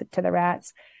toxic to the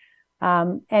rats?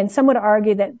 And some would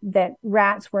argue that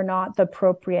rats were not the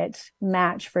appropriate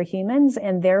match for humans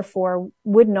and therefore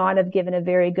would not have given a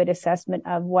very good assessment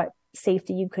of what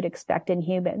safety you could expect in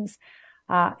humans.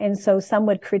 And so some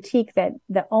would critique that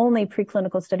the only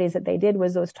preclinical studies that they did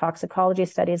was those toxicology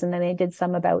studies, and then they did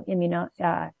some about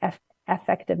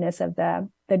effectiveness of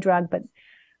the drug. But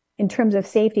in terms of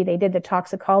safety, they did the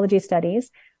toxicology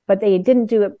studies, but they didn't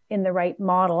do it in the right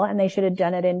model, and they should have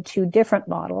done it in 2 different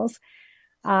models.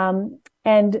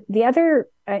 And the other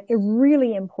a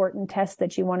really important test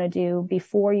that you want to do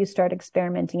before you start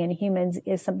experimenting in humans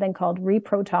is something called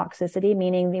reprotoxicity,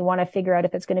 meaning you want to figure out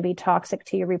if it's going to be toxic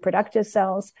to your reproductive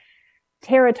cells.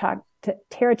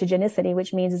 Teratogenicity,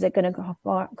 which means is it going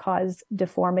to cause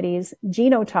deformities?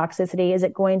 Genotoxicity, is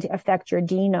it going to affect your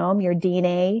genome, your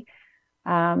DNA?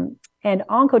 And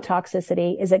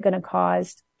oncotoxicity, is it going to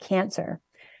cause cancer?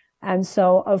 And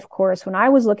so, of course, when I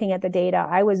was looking at the data,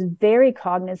 I was very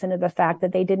cognizant of the fact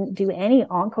that they didn't do any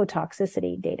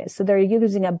oncotoxicity data. So they're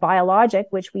using a biologic,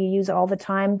 which we use all the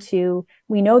time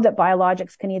we know that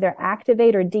biologics can either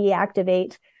activate or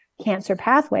deactivate cancer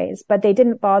pathways, but they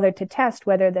didn't bother to test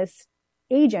whether this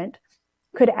agent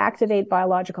could activate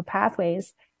biological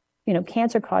pathways,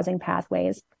 cancer-causing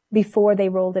pathways, before they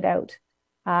rolled it out.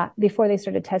 Before they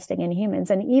started testing in humans.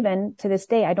 And even to this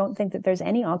day, I don't think that there's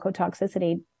any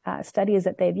oncotoxicity studies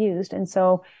that they've used. And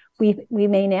so we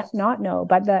may not know.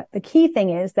 But the key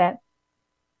thing is that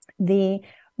the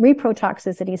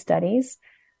reprotoxicity studies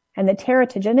and the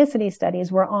teratogenicity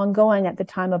studies were ongoing at the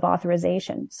time of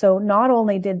authorization. So not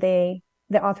only did the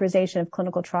authorization of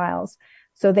clinical trials,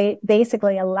 so they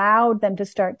basically allowed them to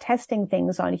start testing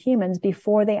things on humans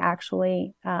before they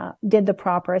actually did the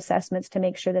proper assessments to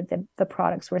make sure that the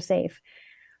products were safe.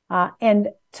 And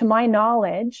to my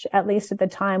knowledge, at least at the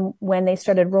time when they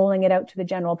started rolling it out to the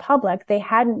general public, they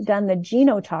hadn't done the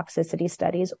genotoxicity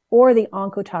studies or the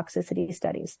oncotoxicity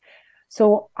studies.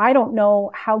 So I don't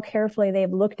know how carefully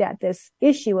they've looked at this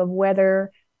issue of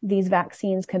whether these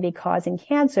vaccines can be causing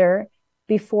cancer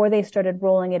before they started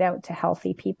rolling it out to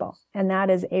healthy people. And that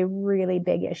is a really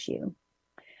big issue.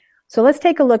 So let's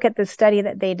take a look at the study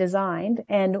that they designed.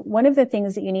 And one of the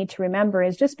things that you need to remember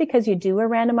is just because you do a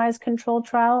randomized controlled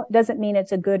trial doesn't mean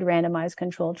it's a good randomized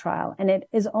controlled trial. And it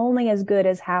is only as good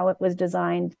as how it was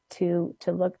designed to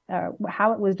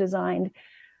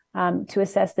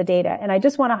assess the data. And I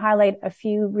just want to highlight a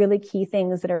few really key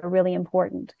things that are really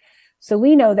important. So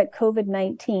we know that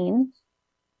COVID-19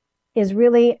 is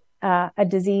really a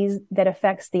disease that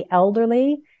affects the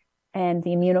elderly and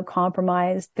the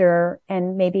immunocompromised,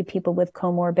 and maybe people with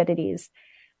comorbidities.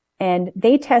 And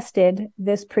they tested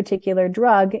this particular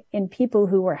drug in people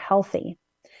who were healthy.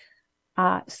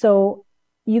 So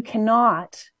you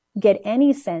cannot get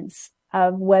any sense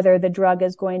of whether the drug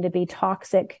is going to be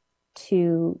toxic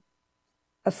to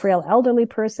a frail elderly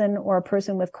person or a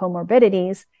person with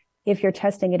comorbidities if you're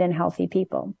testing it in healthy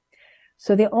people.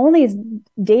 So the only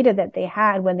data that they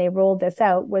had when they rolled this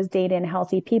out was data in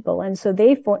healthy people. And so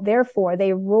therefore,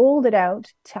 they rolled it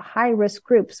out to high-risk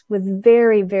groups with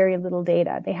very, very little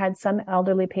data. They had some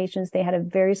elderly patients. They had a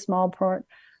very small part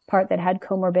that had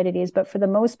comorbidities. But for the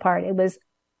most part, it was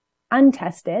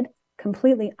untested,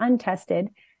 completely untested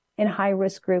in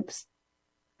high-risk groups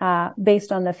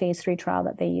based on the phase 3 trial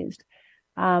that they used.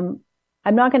 I'm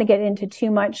not going to get into too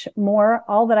much more.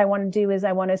 All that I want to do is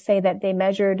I want to say that they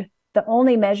measured. The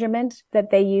only measurement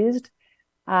that they used,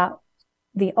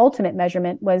 the ultimate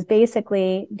measurement, was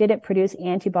basically, did it produce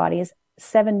antibodies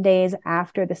 7 days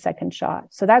after the second shot?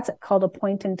 So that's called a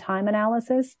point-in-time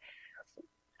analysis.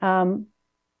 And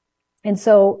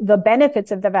so the benefits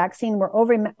of the vaccine were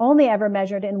only ever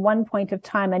measured in one point of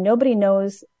time, and nobody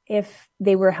knows if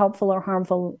they were helpful or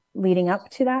harmful leading up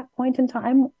to that point in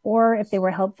time, or if they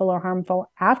were helpful or harmful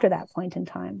after that point in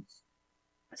time.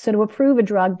 So to approve a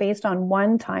drug based on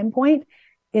one time point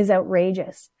is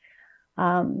outrageous.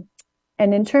 And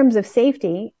And in terms of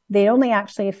safety, they only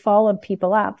actually followed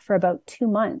people up for about 2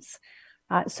 months.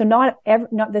 So not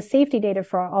the safety data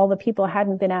for all the people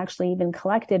hadn't been actually even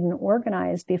collected and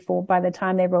organized before by the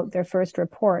time they wrote their first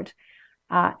report.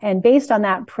 And based on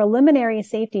that preliminary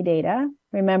safety data,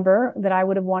 remember that I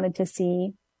would have wanted to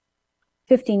see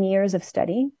 15 years of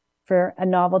study for a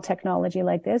novel technology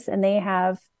like this. And they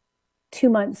have 2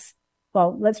 months,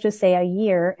 well, let's just say a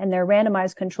year, and their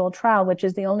randomized controlled trial, which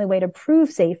is the only way to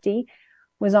prove safety,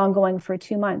 was ongoing for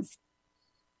 2 months.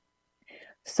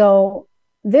 So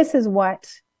this is what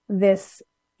this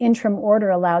interim order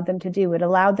allowed them to do. It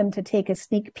allowed them to take a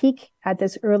sneak peek at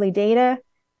this early data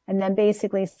and then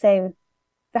basically say,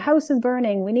 the house is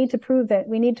burning. We need to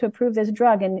approve this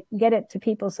drug and get it to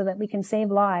people so that we can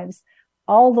save lives,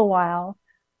 all the while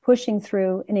pushing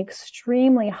through an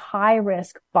extremely high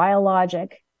risk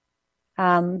biologic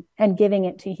and giving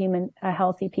it to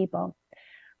healthy people.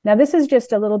 Now, this is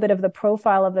just a little bit of the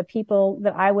profile of the people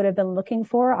that I would have been looking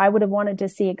for. I would have wanted to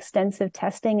see extensive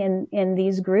testing in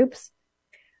these groups.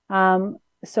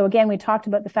 So again, we talked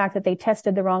about the fact that they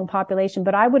tested the wrong population,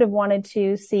 but I would have wanted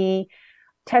to see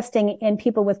testing in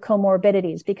people with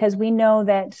comorbidities, because we know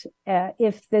that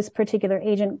if this particular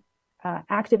agent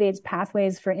activates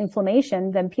pathways for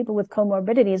inflammation, then people with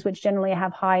comorbidities, which generally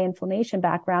have high inflammation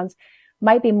backgrounds,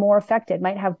 might be more affected,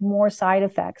 might have more side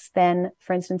effects than,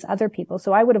 for instance, other people.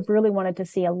 So I would have really wanted to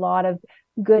see a lot of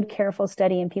good, careful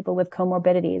study in people with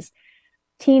comorbidities.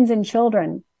 Teens and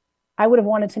children, I would have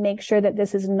wanted to make sure that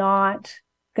this is not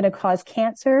going to cause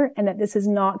cancer and that this is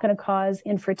not going to cause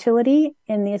infertility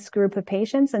in this group of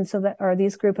patients, and so that, or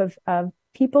these group of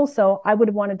people. So I would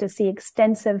have wanted to see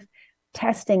extensive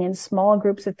testing in small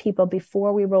groups of people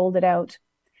before we rolled it out.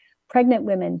 Pregnant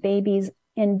women, babies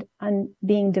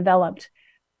being developed,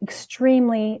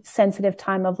 extremely sensitive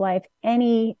time of life.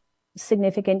 Any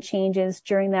significant changes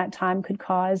during that time could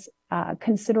cause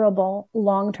considerable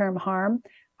long-term harm.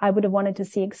 I would have wanted to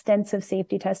see extensive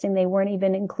safety testing. They weren't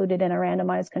even included in a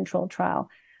randomized controlled trial.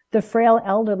 The frail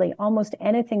elderly, almost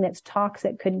anything that's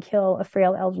toxic could kill a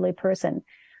frail elderly person.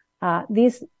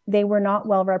 They were not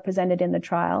well represented in the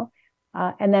trial.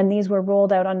 And then these were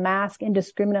rolled out en masse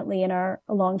indiscriminately in our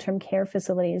long-term care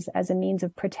facilities as a means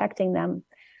of protecting them.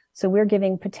 So we're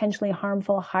giving potentially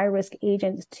harmful high-risk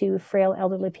agents to frail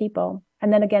elderly people.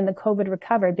 And then again, the COVID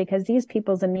recovered, because these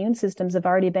people's immune systems have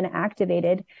already been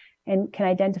activated and can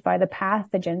identify the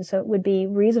pathogen. So it would be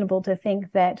reasonable to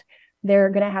think that they're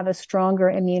going to have a stronger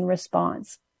immune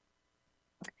response.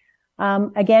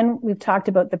 Again, we've talked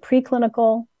about the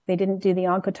preclinical. They didn't do the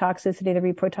oncotoxicity, the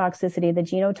reprotoxicity, the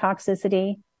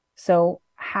genotoxicity. So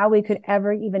how we could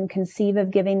ever even conceive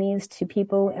of giving these to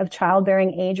people of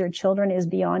childbearing age or children is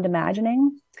beyond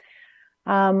imagining.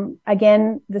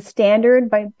 Again, the standard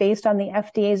based on the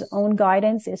FDA's own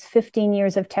guidance is 15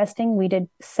 years of testing. We did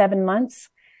 7 months.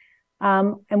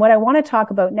 And what I want to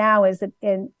talk about now is that,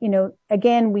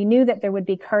 again, we knew that there would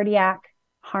be cardiac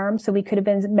harm. So we could have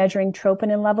been measuring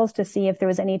troponin levels to see if there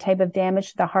was any type of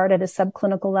damage to the heart at a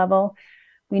subclinical level.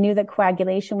 We knew that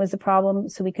coagulation was a problem,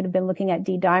 so we could have been looking at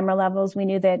D-dimer levels. We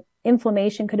knew that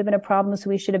inflammation could have been a problem, so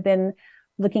we should have been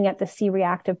looking at the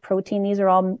C-reactive protein. These are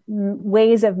all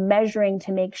ways of measuring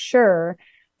to make sure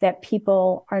that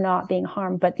people are not being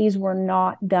harmed, but these were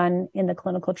not done in the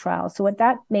clinical trial. So what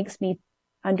that makes me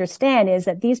understand is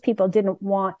that these people didn't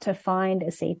want to find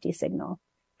a safety signal.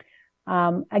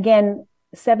 Again,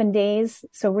 7 days.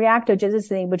 So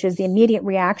reactogenicity, which is the immediate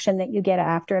reaction that you get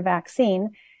after a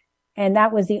vaccine. And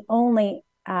that was the only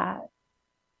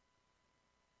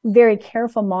very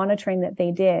careful monitoring that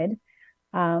they did.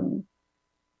 And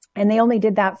they only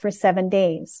did that for 7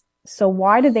 days. So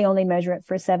why did they only measure it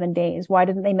for 7 days? Why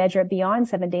didn't they measure it beyond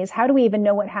 7 days? How do we even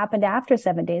know what happened after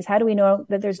 7 days? How do we know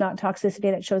that there's not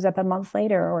toxicity that shows up a month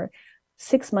later or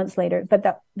 6 months later?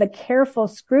 But the careful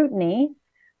scrutiny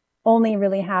only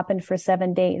really happened for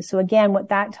 7 days. So again, what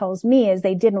that tells me is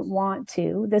they didn't want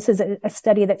to. This is a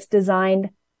study that's designed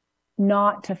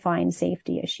not to find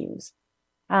safety issues.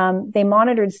 They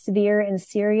monitored severe and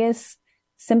serious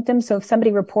symptoms. So if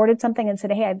somebody reported something and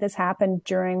said, hey, this happened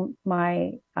during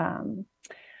my,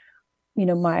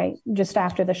 just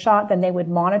after the shot, then they would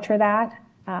monitor that.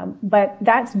 But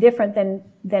that's different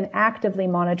than actively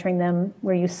monitoring them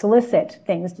where you solicit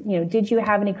things. Did you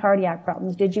have any cardiac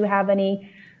problems? Did you have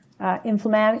any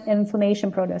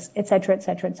inflammation protests, et cetera, et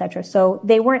cetera, et cetera. So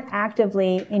they weren't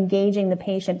actively engaging the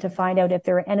patient to find out if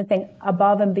there were anything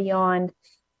above and beyond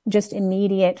just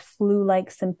immediate flu-like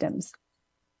symptoms.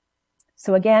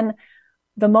 So again,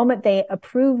 the moment they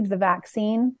approved the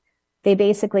vaccine, They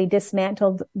basically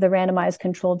dismantled the randomized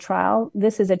controlled trial.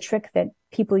 This is a trick that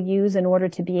people use in order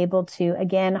to be able to,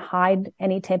 again, hide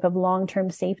any type of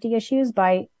long-term safety issues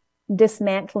by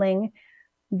dismantling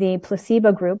the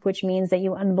placebo group, which means that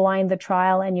you unblind the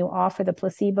trial and you offer the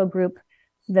placebo group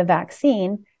the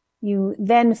vaccine. You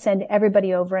then send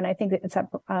everybody over, and I think that it's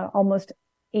almost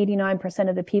 89%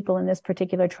 of the people in this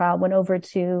particular trial went over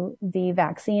to the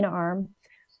vaccine arm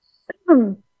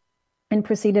and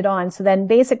proceeded on. So then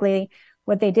basically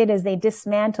what they did is they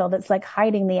dismantled, it's like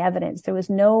hiding the evidence. There's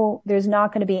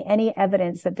not going to be any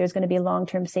evidence that there's going to be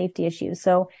long-term safety issues.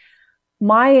 So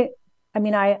I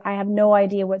have no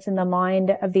idea what's in the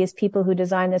mind of these people who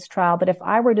designed this trial, but if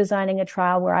I were designing a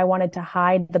trial where I wanted to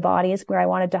hide the bodies, where I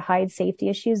wanted to hide safety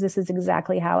issues, this is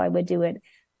exactly how I would do it.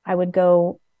 I would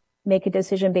go make a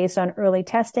decision based on early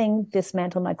testing,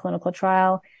 dismantle my clinical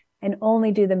trial, and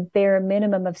only do the bare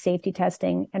minimum of safety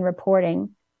testing and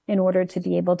reporting in order to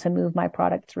be able to move my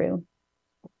product through.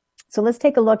 So let's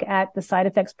take a look at the side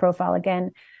effects profile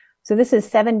again. So this is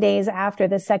 7 days after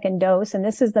the second dose, and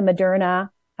this is the Moderna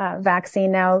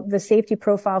vaccine. Now, the safety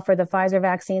profile for the Pfizer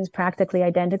vaccine is practically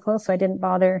identical, so I didn't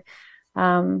bother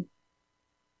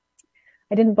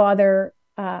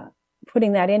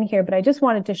putting that in here, but I just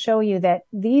wanted to show you that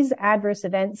these adverse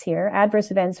events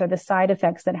are the side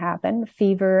effects that happen: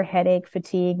 fever, headache,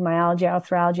 fatigue, myalgia,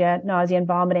 arthralgia, nausea and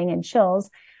vomiting, and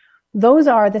chills. Those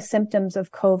are the symptoms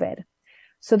of COVID.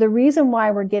 So the reason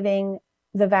why we're giving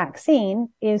the vaccine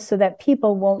is so that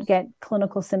people won't get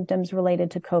clinical symptoms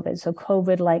related to COVID, so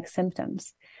COVID-like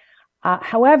symptoms.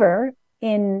 However,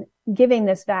 in giving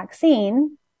this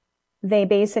vaccine, they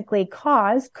basically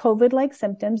cause COVID-like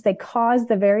symptoms. They cause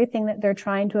the very thing that they're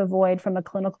trying to avoid from a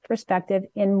clinical perspective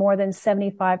in more than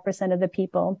 75% of the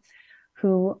people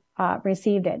who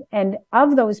received it. And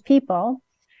of those people,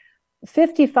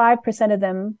 55% of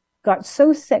them got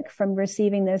so sick from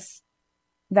receiving this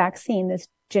vaccine, this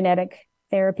genetic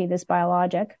therapy, this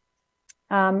biologic,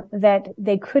 that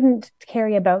they couldn't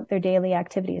carry about their daily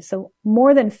activities. So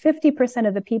more than 50%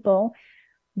 of the people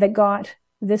that got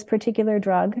this particular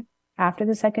drug after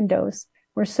the second dose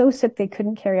were so sick they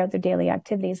couldn't carry out their daily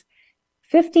activities.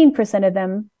 15% of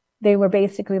them, they were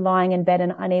basically lying in bed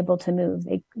and unable to move.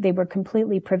 They were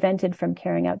completely prevented from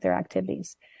carrying out their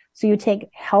activities. So you take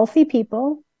healthy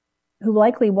people who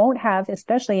likely won't have,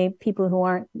 especially people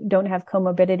who don't have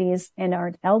comorbidities and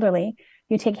aren't elderly.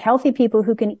 You take healthy people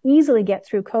who can easily get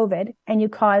through COVID, and you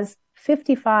cause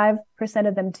 55%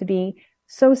 of them to be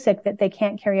so sick that they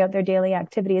can't carry out their daily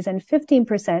activities, and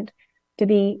 15% to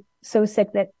be so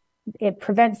sick that it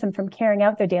prevents them from carrying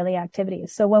out their daily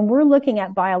activities. So when we're looking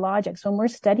at biologics, when we're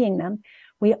studying them,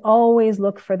 we always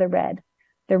look for the red.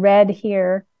 The red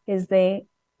here is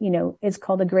it's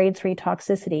called a grade 3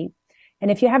 toxicity.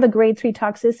 And if you have a grade 3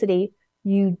 toxicity,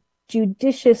 you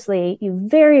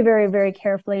very, very, very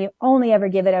carefully only ever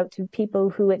give it out to people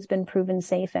who it's been proven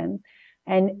safe in.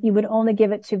 And you would only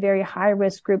give it to very high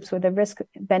risk groups where the risk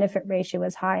benefit ratio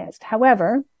is highest.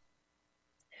 However,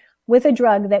 with a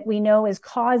drug that we know is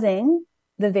causing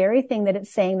the very thing that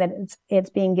it's saying that it's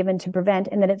being given to prevent,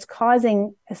 and that it's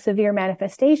causing a severe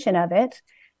manifestation of it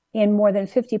in more than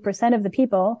 50% of the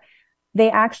people, they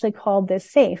actually called this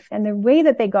safe. And the way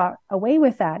that they got away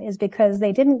with that is because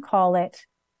they didn't call it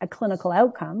a clinical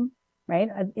outcome, right?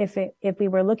 If we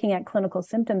were looking at clinical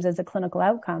symptoms as a clinical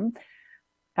outcome,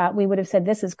 we would have said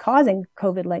this is causing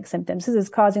COVID-like symptoms. This is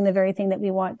causing the very thing that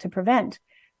we want to prevent.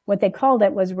 What they called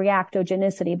it was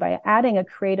reactogenicity. By adding a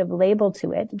creative label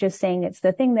to it, just saying it's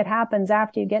the thing that happens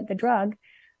after you get the drug,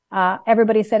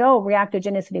 everybody said, oh,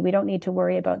 reactogenicity, we don't need to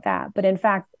worry about that. But in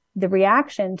fact, the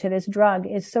reaction to this drug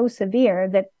is so severe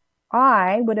that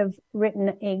I would have written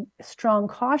a strong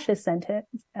cautious sentence,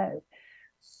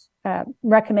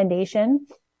 recommendation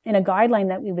in a guideline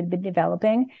that we would be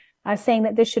developing, saying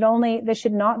that this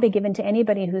should not be given to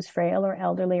anybody who's frail or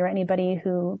elderly or anybody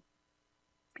who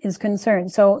is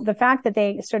concerned. So the fact that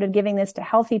they started giving this to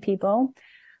healthy people,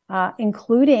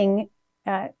 including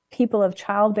people of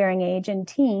childbearing age and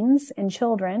teens and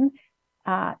children,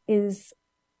 is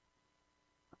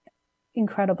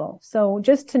incredible. So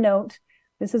just to note,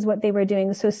 this is what they were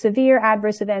doing. So severe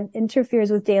adverse event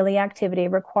interferes with daily activity,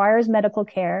 requires medical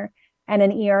care, and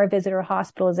an ER visit or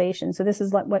hospitalization. So this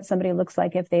is what somebody looks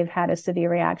like if they've had a severe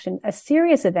reaction. A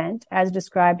serious event, as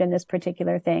described in this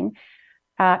particular thing,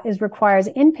 requires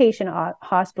inpatient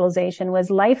hospitalization, was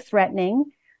life-threatening,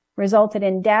 resulted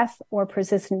in death or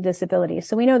persistent disability.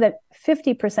 So we know that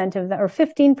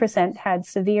 15% had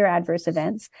severe adverse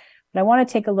events. But I want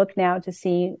to take a look now to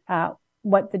see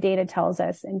what the data tells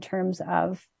us in terms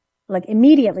of like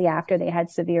immediately after they had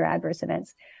severe adverse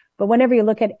events. But whenever you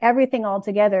look at everything all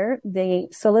together, the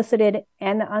solicited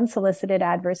and the unsolicited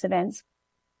adverse events,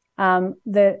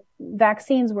 the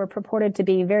vaccines were purported to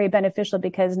be very beneficial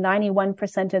because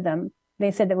 91% of them,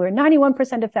 they said that we were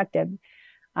 91% effective.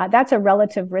 That's a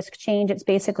relative risk change. It's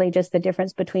basically just the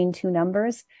difference between two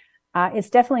numbers. It's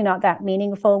definitely not that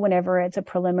meaningful whenever it's a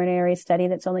preliminary study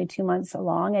that's only 2 months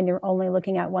along and you're only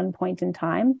looking at one point in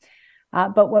time.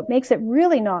 But what makes it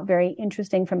really not very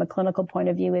interesting from a clinical point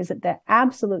of view is that the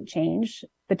absolute change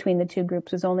between the two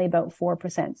groups was only about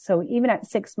 4%. So even at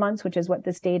 6 months, which is what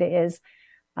this data is,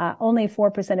 only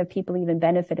 4% of people even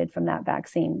benefited from that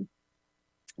vaccine.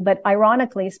 But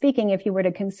ironically speaking, if you were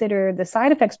to consider the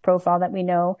side effects profile that we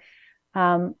know,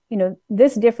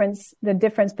 this difference, the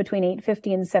difference between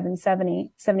 850 and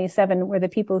 77 were the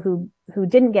people who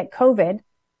didn't get COVID,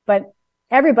 but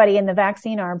everybody in the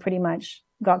vaccine arm pretty much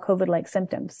got COVID-like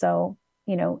symptoms. So,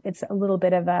 it's a little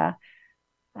bit of a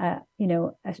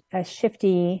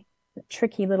shifty,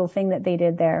 tricky little thing that they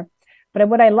did there. But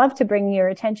what I love to bring your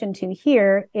attention to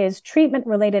here is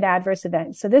treatment-related adverse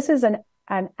events. So this is an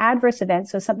adverse event,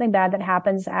 so something bad that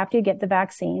happens after you get the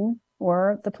vaccine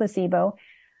or the placebo.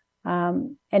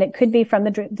 And it could be from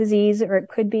the disease or it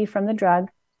could be from the drug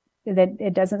that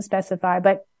it doesn't specify.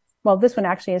 But, well, this one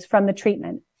actually is from the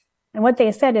treatment. And what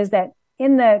they said is that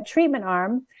in the treatment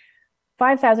arm,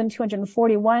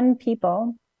 5,241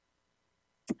 people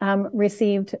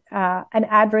received an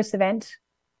adverse event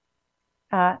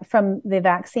from the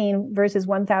vaccine versus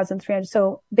 1,300.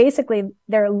 So basically,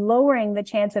 they're lowering the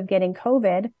chance of getting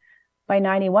COVID by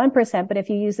 91%. But if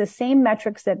you use the same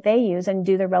metrics that they use and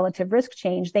do the relative risk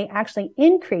change, they actually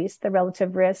increase the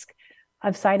relative risk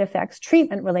of side effects,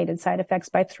 treatment-related side effects,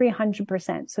 by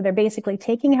 300%. So they're basically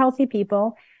taking healthy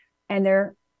people and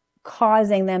they're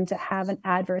causing them to have an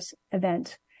adverse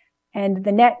event. And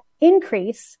the net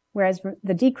increase, whereas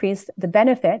the decrease, the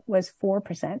benefit was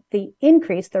 4%, the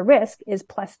increase, the risk, is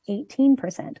plus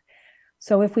 18%.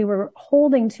 So if we were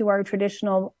holding to our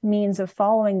traditional means of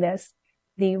following this,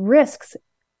 the risks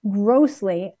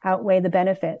grossly outweigh the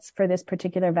benefits for this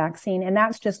particular vaccine. And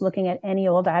that's just looking at any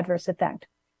old adverse effect.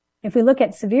 If we look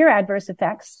at severe adverse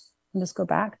effects, I'll just go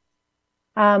back.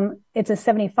 It's a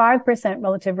 75%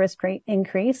 relative risk rate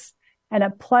increase and a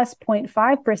plus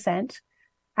 0.5%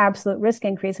 absolute risk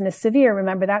increase. And a severe,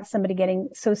 remember, that's somebody getting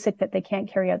so sick that they can't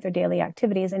carry out their daily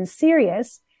activities. And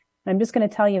serious, I'm just going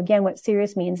to tell you again what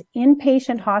serious means.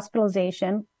 Inpatient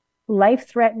hospitalization,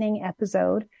 life-threatening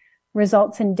episode,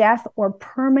 results in death or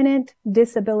permanent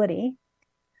disability.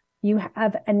 You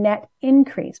have a net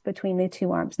increase between the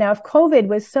two arms. Now, if COVID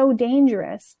was so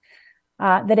dangerous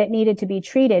that it needed to be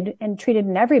treated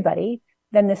in everybody,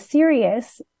 then the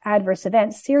serious adverse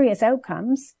events, serious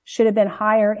outcomes should have been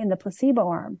higher in the placebo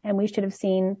arm, and we should have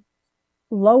seen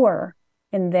lower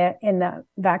in the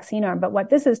vaccine arm. But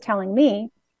what this is telling me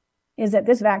is that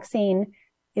this vaccine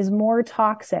is more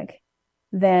toxic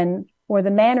than, or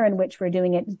the manner in which we're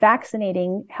doing it,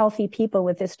 vaccinating healthy people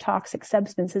with this toxic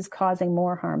substance is causing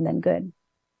more harm than good.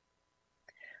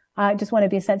 I just want to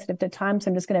be sensitive to time, so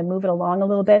I'm just going to move it along a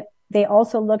little bit. They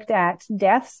also looked at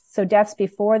deaths. So deaths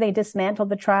before they dismantled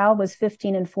the trial was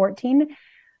 15 and 14.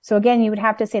 So again, you would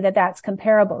have to say that that's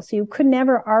comparable. So you could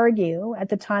never argue at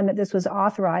the time that this was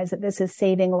authorized that this is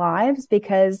saving lives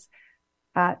because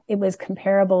it was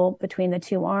comparable between the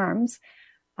two arms.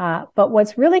 But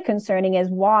what's really concerning is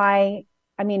why,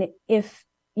 if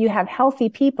you have healthy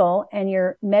people and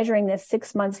you're measuring this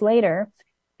 6 months later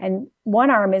and one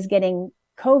arm is getting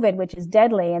COVID, which is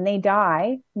deadly, and they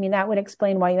die, that would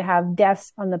explain why you have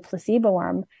deaths on the placebo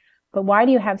arm. But why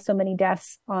do you have so many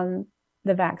deaths on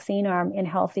the vaccine arm in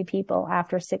healthy people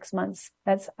after 6 months?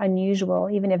 That's unusual,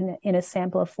 even if in a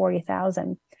sample of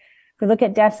 40,000. If we look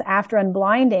at deaths after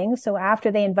unblinding, so after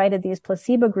they invited these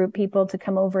placebo group people to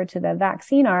come over to the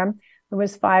vaccine arm, there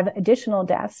was 5 additional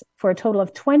deaths for a total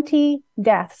of 20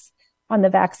 deaths on the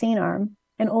vaccine arm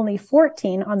and only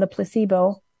 14 on the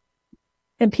placebo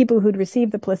and people who'd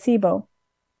received the placebo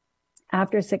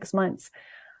after 6 months.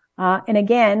 And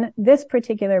again, this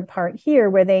particular part here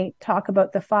where they talk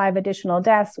about the 5 additional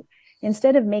deaths,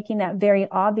 instead of making that very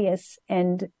obvious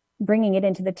and bringing it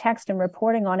into the text and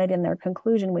reporting on it in their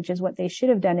conclusion, which is what they should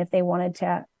have done if they wanted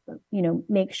to,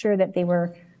 make sure that they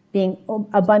were being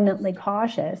abundantly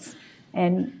cautious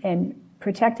and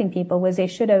protecting people, was they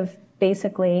should have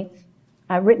basically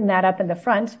written that up in the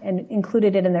front and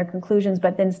included it in their conclusions,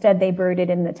 but instead they buried it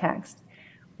in the text.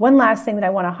 One last thing that I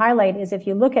want to highlight is if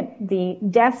you look at the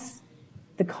deaths,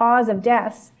 the cause of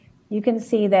deaths, you can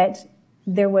see that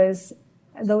there was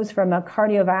those from a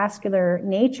cardiovascular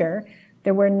nature.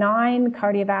 there were 9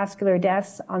 cardiovascular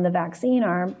deaths on the vaccine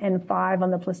arm and 5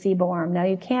 on the placebo arm. Now,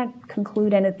 you can't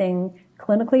conclude anything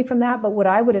clinically from that, but what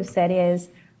I would have said is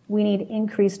we need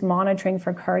increased monitoring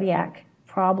for cardiac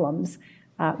problems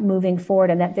moving forward,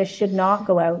 and that this should not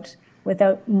go out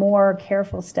without more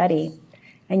careful study.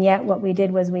 And yet what we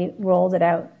did was we rolled it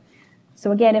out.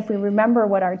 So again, if we remember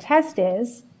what our test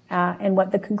is and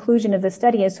what the conclusion of the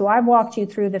study is, so I've walked you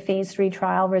through the phase 3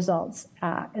 trial results.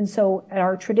 And so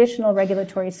our traditional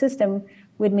regulatory system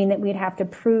would mean that we'd have to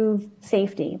prove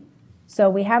safety. So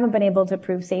we haven't been able to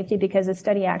prove safety because the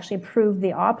study actually proved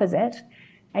the opposite.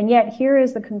 And yet here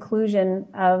is the conclusion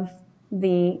of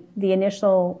the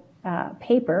initial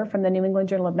paper from the New England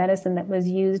Journal of Medicine that was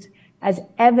used as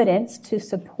evidence to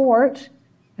support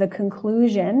the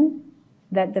conclusion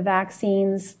that the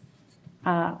vaccines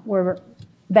were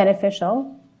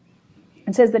beneficial.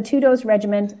 It says the 2-dose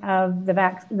regimen of the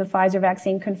Pfizer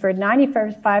vaccine conferred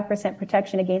 95%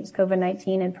 protection against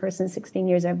COVID-19 in persons 16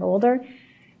 years or older.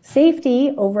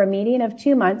 Safety over a median of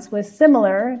 2 months was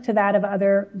similar to that of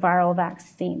other viral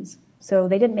vaccines. So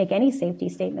they didn't make any safety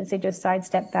statements. They just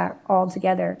sidestepped that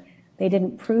altogether. They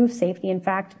didn't prove safety. In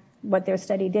fact, what their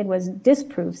study did was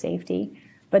disprove safety,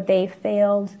 but they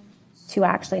failed to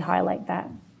actually highlight that.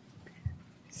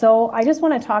 So I just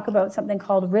want to talk about something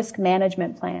called risk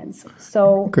management plans.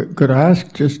 So could I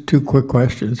ask just 2 quick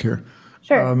questions here?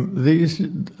 Sure.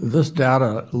 This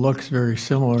data looks very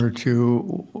similar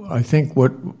to, I think,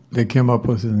 what they came up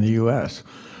with in the U.S.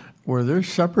 Were there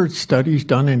separate studies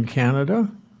done in Canada?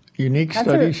 Unique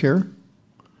studies here?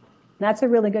 That's a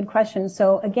really good question.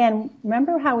 So again,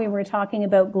 remember how we were talking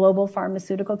about global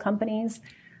pharmaceutical companies?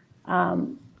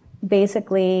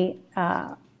 Basically,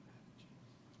 they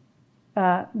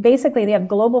have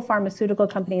global pharmaceutical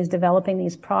companies developing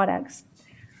these products.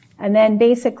 And then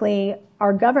basically,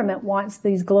 our government wants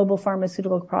these global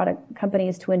pharmaceutical product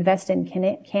companies to invest in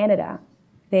Canada.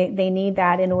 They need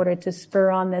that in order to spur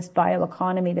on this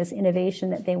bioeconomy, this innovation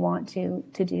that they want to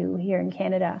do here in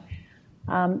Canada.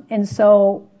 And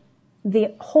so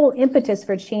the whole impetus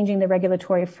for changing the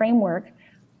regulatory framework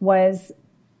was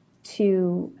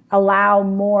to allow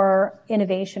more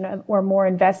innovation or more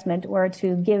investment or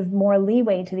to give more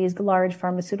leeway to these large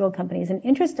pharmaceutical companies. And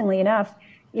interestingly enough,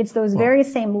 it's those very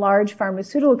same large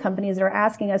pharmaceutical companies that are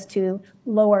asking us to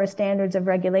lower standards of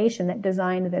regulation that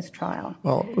designed this trial.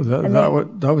 Well,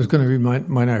 that was going to be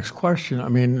my next question. I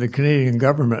mean, the Canadian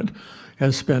government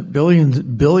has spent billions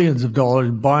of dollars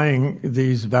buying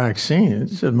these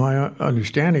vaccines, and my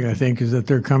understanding, I think, is that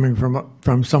they're coming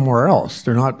from somewhere else.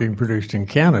 They're not being produced in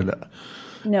Canada.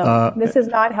 No, this is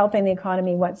not helping the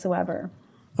economy whatsoever.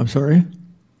 I'm sorry?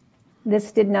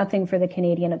 This did nothing for the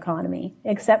Canadian economy,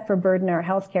 except for burden our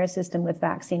healthcare system with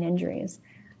vaccine injuries,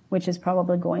 which is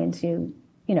probably going to,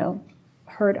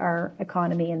 hurt our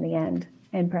economy in the end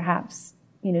and perhaps,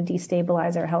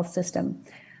 destabilize our health system,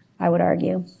 I would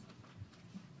argue.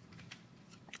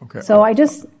 Okay. So I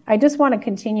just want to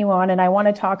continue on, and I want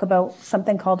to talk about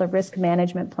something called a risk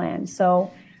management plan.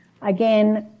 So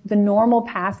again, the normal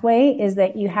pathway is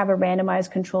that you have a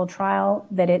randomized controlled trial,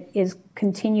 that it is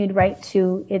continued right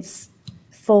to its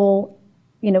full,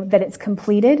 that it's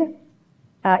completed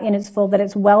in its full, that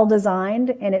it's well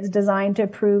designed, and it's designed to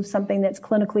prove something that's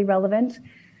clinically relevant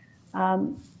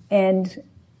and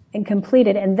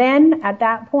completed. And then at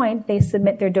that point, they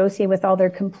submit their dossier with all their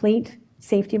complete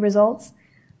safety results,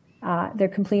 their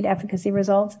complete efficacy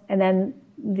results, and then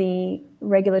the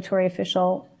regulatory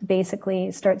official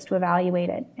basically starts to evaluate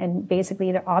it and basically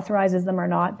either authorizes them or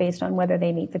not based on whether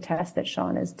they meet the test that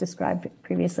Sean has described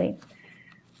previously.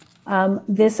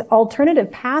 This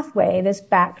alternative pathway, this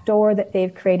backdoor that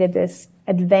they've created, this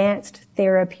advanced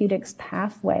therapeutics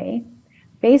pathway,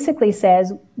 basically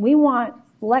says we want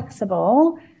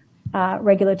flexible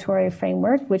regulatory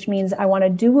framework, which means I want to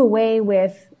do away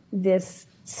with this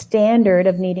standard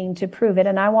of needing to prove it,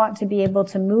 and I want to be able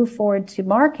to move forward to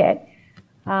market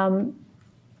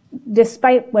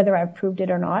despite whether I've proved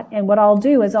it or not. And what I'll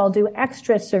do is I'll do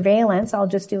extra surveillance, I'll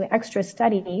just do extra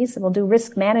studies, we'll do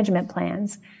risk management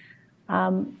plans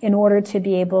in order to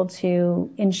be able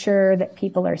to ensure that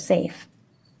people are safe.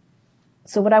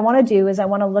 So what I want to do is I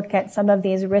want to look at some of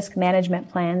these risk management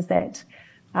plans that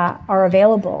are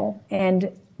available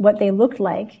and what they looked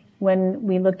like when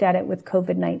we looked at it with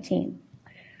COVID-19.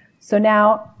 So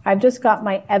now I've just got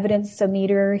my evidence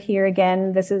meter here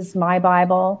again. This is my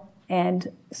Bible.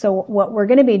 And so what we're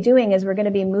going to be doing is we're going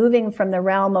to be moving from the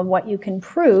realm of what you can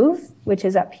prove, which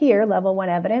is up here, level 1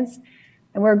 evidence.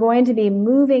 And we're going to be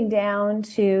moving down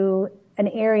to an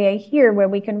area here where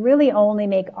we can really only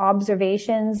make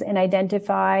observations and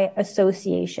identify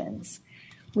associations.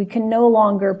 We can no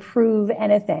longer prove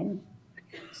anything.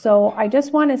 So I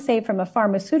just want to say from a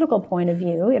pharmaceutical point of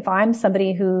view, if I'm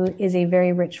somebody who is a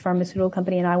very rich pharmaceutical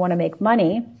company and I want to make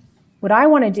money, what I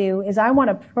want to do is I want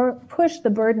to push the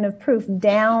burden of proof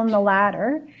down the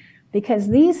ladder, because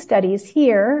these studies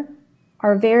here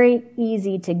are very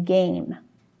easy to game.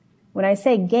 When I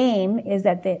say game, is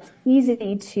that it's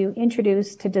easy to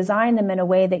introduce, to design them in a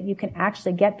way that you can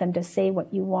actually get them to say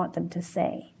what you want them to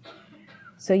say.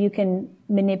 So you can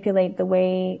manipulate the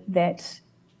way that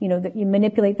you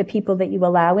manipulate the people that you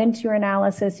allow into your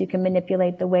analysis. You can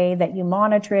manipulate the way that you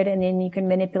monitor it, and then you can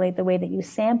manipulate the way that you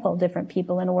sample different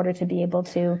people in order to be able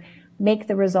to make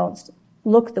the results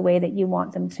look the way that you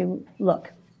want them to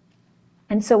look.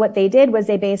 And so what they did was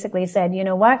they basically said, you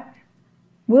know what?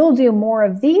 We'll do more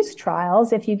of these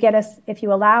trials if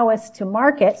you allow us to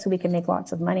market, so we can make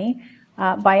lots of money,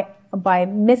 by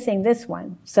missing this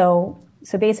one. So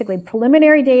basically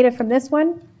preliminary data from this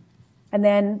one, and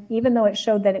then even though it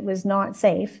showed that it was not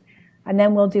safe, and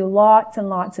then we'll do lots and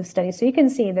lots of studies. So you can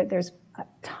see that there's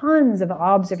tons of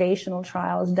observational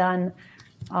trials done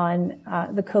on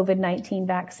the COVID-19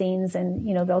 vaccines, and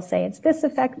they'll say it's this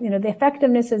effect, the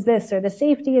effectiveness is this, or the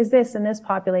safety is this in this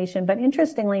population. But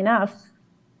interestingly enough,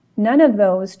 none of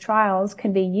those trials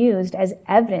can be used as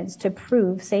evidence to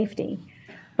prove safety.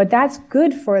 But that's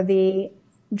good for the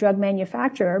drug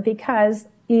manufacturer, because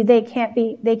they can't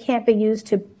be used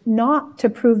to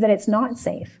prove that it's not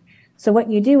safe. So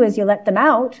what you do is you let them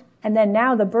out, and then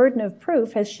now the burden of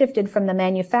proof has shifted from the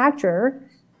manufacturer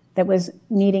that was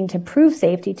needing to prove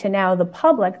safety to now the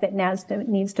public that now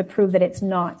needs to prove that it's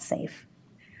not safe.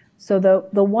 So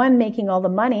the one making all the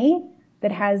money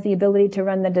that has the ability to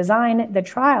run the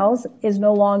trials is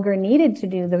no longer needed to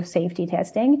do the safety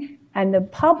testing. And the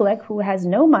public, who has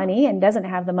no money and doesn't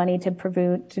have the money to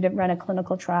run a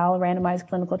clinical trial, a randomized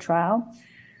clinical trial,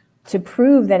 to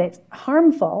prove that it's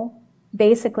harmful,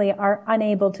 basically are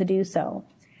unable to do so.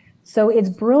 So it's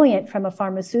brilliant from a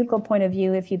pharmaceutical point of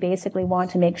view if you basically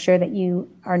want to make sure that you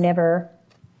are never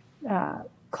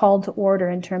called to order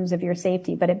in terms of your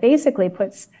safety. But it basically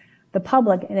puts the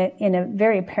public in a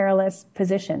very perilous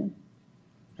position.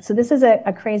 So this is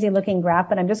a crazy looking graph,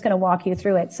 but I'm just going to walk you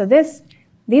through it. So these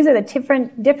are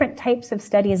the different types of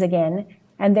studies again,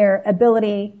 and their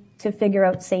ability to figure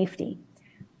out safety.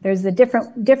 There's the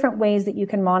different ways that you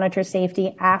can monitor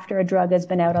safety after a drug has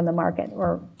been out on the market,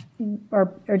 or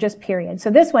just period.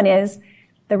 So this one is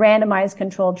the randomized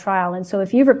controlled trial. And so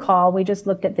if you recall, we just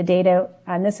looked at the data,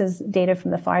 and this is data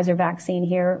from the Pfizer vaccine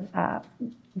here,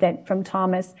 that from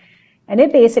Thomas. And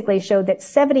it basically showed that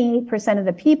 78% of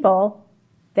the people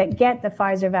that get the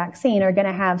Pfizer vaccine are going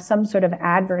to have some sort of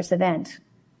adverse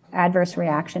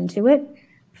reaction to it.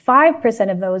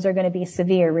 5% of those are going to be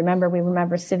severe.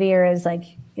 Remember severe is like,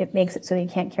 it makes it so you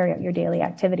can't carry out your daily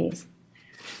activities.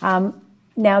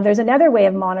 Now there's another way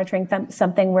of monitoring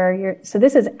something where so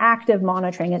this is active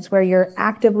monitoring. It's where you're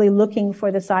actively looking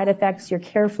for the side effects. You're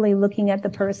carefully looking at the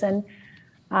person.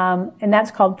 And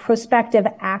that's called prospective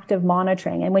active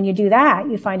monitoring. And when you do that,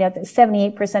 you find out that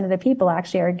 78% of the people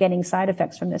actually are getting side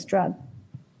effects from this drug.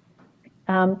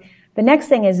 The next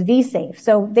thing is V-safe.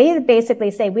 So they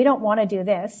basically say, we don't want to do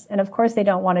this. And of course they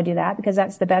don't want to do that, because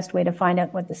that's the best way to find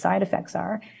out what the side effects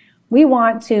are. We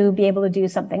want to be able to do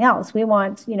something else. We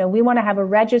want to have a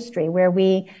registry where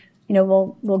we'll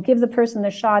give the person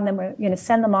the shot, and then we're going to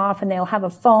send them off, and they'll have a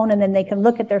phone, and then they can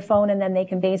look at their phone, and then they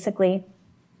can basically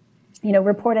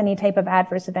report any type of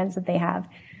adverse events that they have.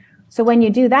 So when you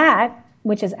do that,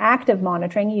 which is active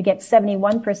monitoring, you get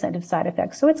 71% of side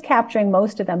effects. So it's capturing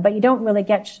most of them, but you don't really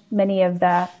get many of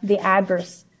the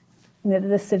adverse,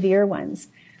 the severe ones.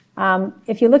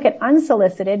 If you look at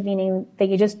unsolicited, meaning that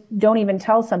you just don't even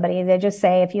tell somebody, they just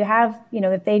say, if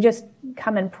they just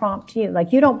come and prompt you,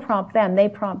 like you don't prompt them, they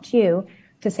prompt you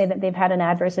to say that they've had an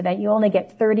adverse event, you only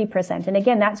get 30%. And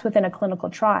again, that's within a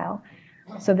clinical trial.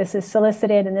 So this is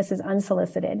solicited and this is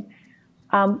unsolicited.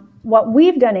 What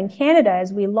we've done in Canada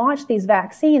is we launched these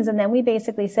vaccines, and then we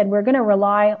basically said we're going to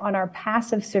rely on our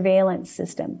passive surveillance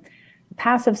system. The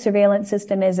passive surveillance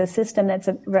system is a system that's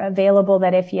available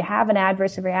that if you have an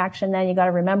adverse reaction, then you got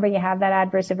to remember you have that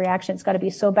adverse reaction. It's got to be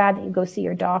so bad that you go see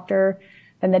your doctor.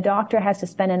 Then the doctor has to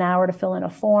spend an hour to fill in a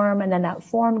form, and then that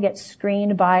form gets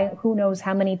screened by who knows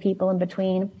how many people in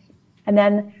between. And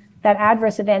then that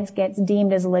adverse event gets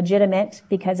deemed as legitimate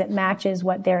because it matches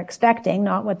what they're expecting,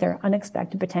 not what they're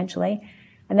unexpected potentially.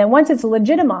 And then once it's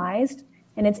legitimized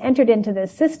and it's entered into the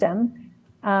system,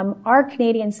 our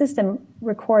Canadian system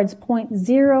records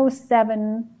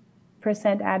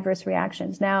 0.07% adverse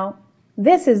reactions. Now,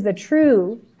 this is the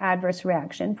true adverse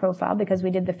reaction profile because we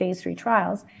did the phase 3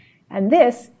 trials. And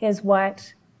this is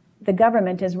what the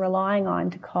government is relying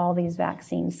on to call these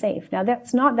vaccines safe. Now,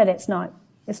 it's not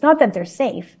that they're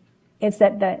safe. It's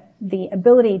that the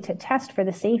ability to test for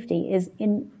the safety is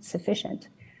insufficient.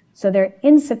 So they're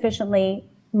insufficiently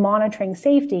monitoring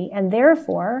safety, and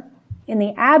therefore, in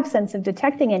the absence of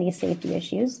detecting any safety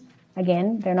issues,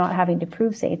 again, they're not having to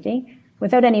prove safety.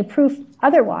 Without any proof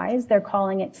otherwise, they're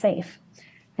calling it safe.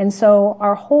 And so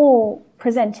our whole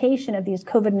presentation of these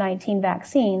COVID-19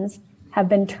 vaccines have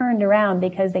been turned around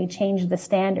because they changed the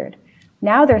standard.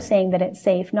 Now they're saying that it's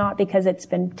safe, not because it's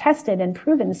been tested and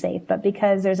proven safe, but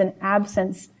because there's an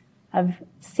absence of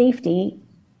safety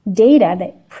data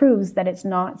that proves that it's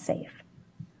not safe.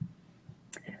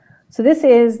 So this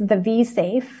is the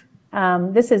V-Safe.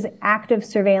 This is active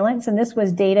surveillance, and this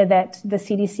was data that the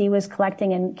CDC was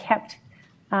collecting and kept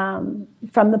from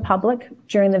the public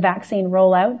during the vaccine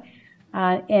rollout.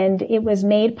 And it was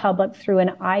made public through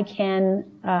an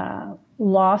ICANN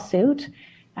lawsuit.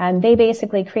 And they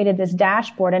basically created this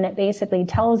dashboard, and it basically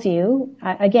tells you,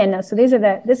 again, so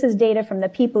this is data from the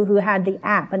people who had the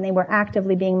app, and they were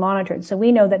actively being monitored. So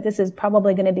we know that this is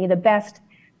probably going to be the best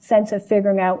sense of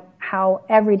figuring out how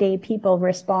everyday people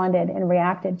responded and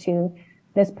reacted to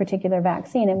this particular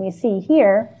vaccine. And we see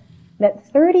here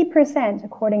that 30%,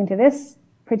 according to this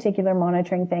particular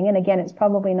monitoring thing, and again, it's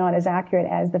probably not as accurate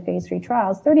as the phase 3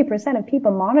 trials, 30% of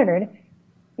people monitored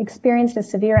experienced a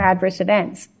severe adverse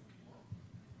events.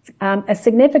 A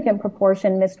significant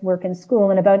proportion missed work and school,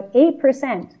 and about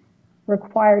 8%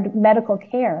 required medical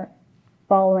care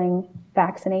following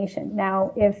vaccination.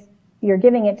 Now, if you're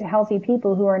giving it to healthy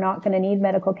people who are not going to need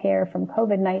medical care from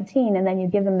COVID-19, and then you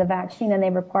give them the vaccine and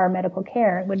they require medical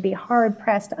care, it would be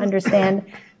hard-pressed to understand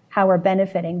how we're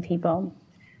benefiting people.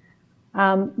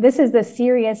 This is the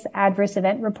serious adverse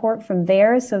event report from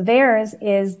VAERS. So VAERS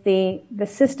is the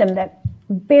system that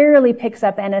barely picks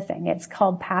up anything. It's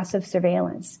called passive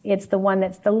surveillance. It's the one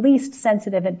that's the least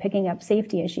sensitive at picking up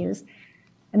safety issues.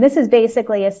 And this is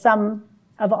basically a sum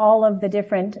of all of the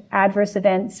different adverse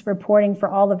events reporting for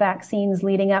all the vaccines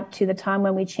leading up to the time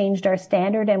when we changed our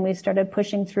standard and we started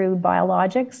pushing through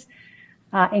biologics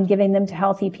and giving them to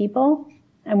healthy people.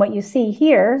 And what you see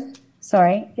here,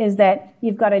 is that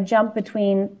you've got a jump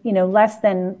between, less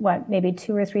than maybe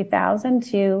 2,000 or 3,000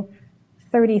 to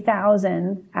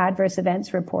 30,000 adverse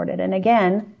events reported. And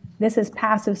again, this is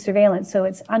passive surveillance, so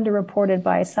it's underreported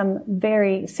by some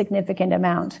very significant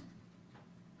amount.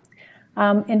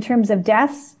 In terms of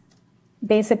deaths,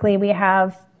 basically we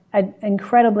have an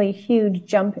incredibly huge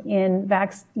jump in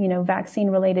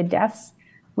vaccine-related deaths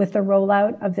with the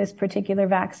rollout of this particular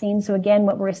vaccine. So again,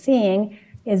 what we're seeing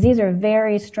is these are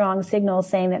very strong signals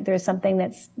saying that there's something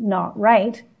that's not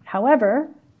right. However,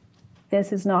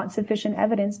 this is not sufficient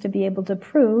evidence to be able to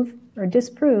prove or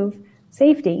disprove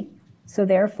safety. So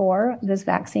therefore, this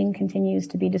vaccine continues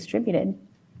to be distributed.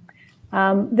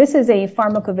 This is a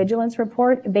pharmacovigilance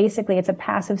report. Basically, it's a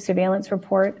passive surveillance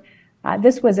report.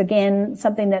 This was, again,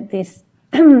 something that this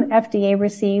FDA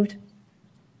received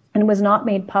and was not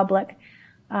made public.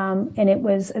 And it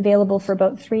was available for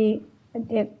about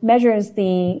it measures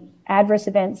the adverse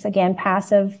events, again,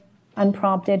 passive,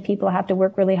 unprompted. People have to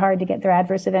work really hard to get their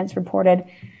adverse events reported.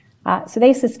 So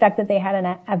they suspect that they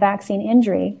had a vaccine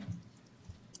injury,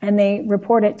 and they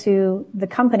report it to the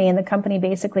company, and the company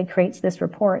basically creates this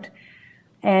report.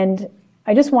 And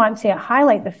I just want to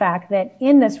highlight the fact that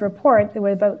in this report, there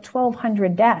were about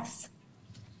 1,200 deaths.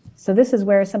 So this is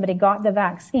where somebody got the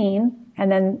vaccine,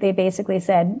 and then they basically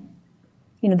said,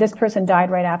 this person died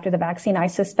right after the vaccine. I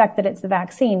suspect that it's the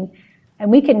vaccine.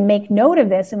 And we can make note of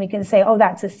this and we can say, oh,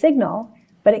 that's a signal,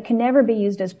 but it can never be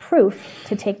used as proof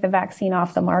to take the vaccine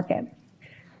off the market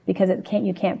because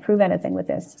you can't prove anything with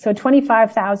this. So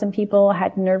 25,000 people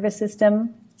had nervous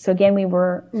system. So again, we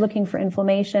were looking for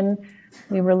inflammation.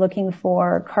 We were looking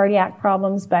for cardiac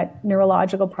problems, but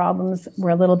neurological problems were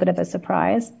a little bit of a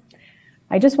surprise.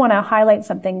 I just want to highlight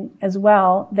something as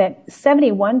well, that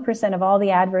 71% of all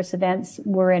the adverse events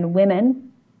were in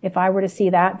women. If I were to see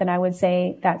that, then I would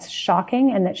say that's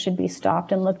shocking and that should be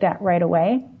stopped and looked at right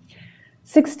away.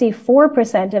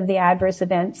 64% of the adverse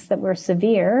events that were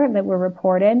severe, that were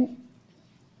reported,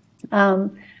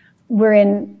 were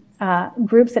in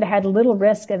groups that had little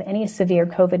risk of any severe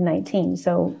COVID-19.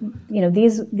 So,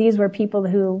 these were people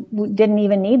who didn't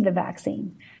even need the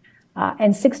vaccine.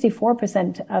 And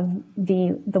 64% of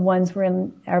the ones were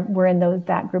in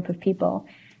that group of people.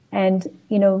 And,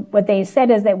 what they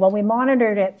said is that, we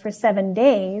monitored it for 7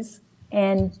 days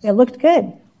and it looked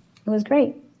good. It was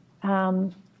great.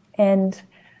 And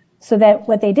so that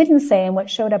what they didn't say and what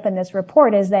showed up in this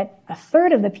report is that a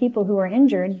third of the people who are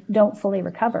injured don't fully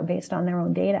recover based on their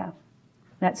own data.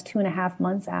 That's 2.5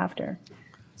 months after.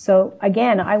 So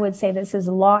again, I would say this is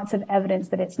lots of evidence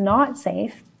that it's not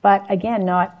safe, but again,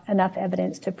 not enough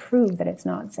evidence to prove that it's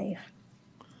not safe.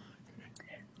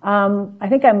 I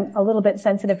think I'm a little bit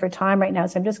sensitive for time right now,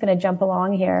 so I'm just going to jump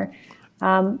along here.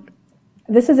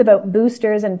 This is about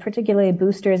boosters, and particularly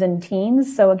boosters in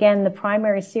teens. So again, the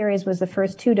primary series was the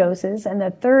first 2 doses, and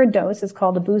the third dose is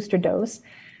called a booster dose.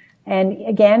 And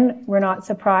again, we're not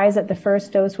surprised that the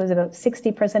first dose was about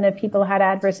 60% of people had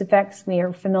adverse effects. We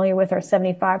are familiar with our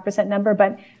 75% number,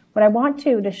 but what I want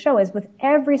to show is with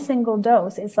every single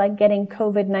dose, it's like getting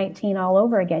COVID-19 all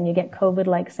over again. You get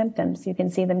COVID-like symptoms. You can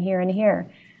see them here and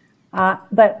here.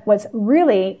 But what's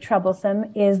really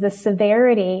troublesome is the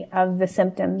severity of the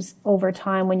symptoms over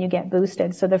time when you get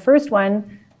boosted. So the first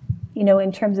one,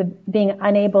 in terms of being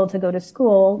unable to go to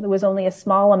school, there was only a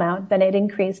small amount. Then it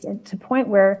increased to a point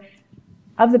where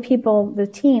of the people, the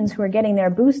teens who are getting their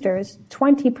boosters,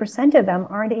 20% of them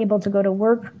aren't able to go to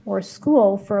work or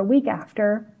school for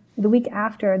the week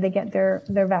after they get their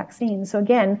vaccine. So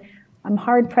again, I'm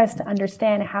hard pressed to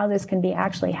understand how this can be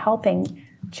actually helping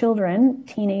children,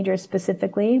 teenagers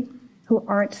specifically, who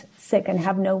aren't sick and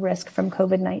have no risk from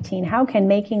COVID-19. How can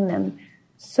making them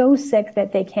so sick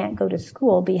that they can't go to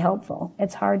school be helpful?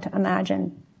 It's hard to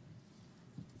imagine.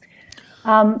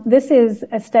 This is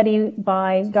a study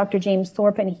by Dr. James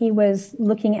Thorpe, and he was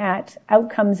looking at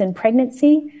outcomes in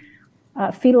pregnancy,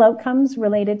 fetal outcomes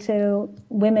related to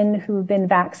women who've been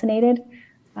vaccinated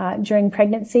during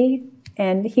pregnancy,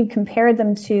 and he compared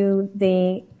them to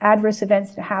the adverse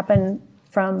events that happen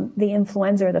from the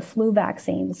influenza or the flu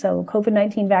vaccine. So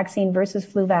COVID-19 vaccine versus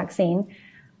flu vaccine.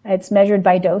 It's measured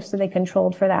by dose, so they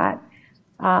controlled for that.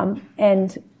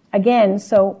 And again,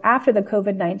 so after the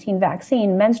COVID-19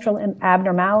 vaccine, menstrual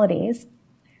abnormalities,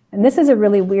 and this is a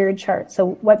really weird chart.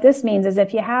 So what this means is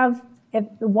if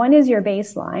one is your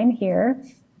baseline here,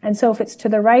 and so if it's to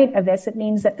the right of this, it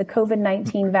means that the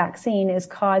COVID-19 vaccine is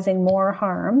causing more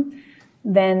harm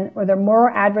or there are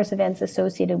more adverse events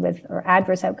associated with, or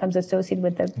adverse outcomes associated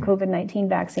with the COVID-19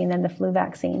 vaccine than the flu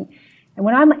vaccine. And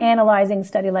when I'm analyzing a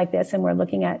study like this and we're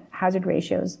looking at hazard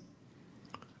ratios,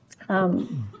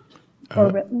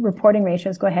 reporting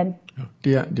ratios, go ahead.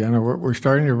 Deanna, we're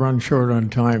starting to run short on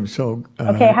time, so...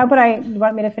 Okay, how about you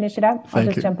want me to finish it up? I'll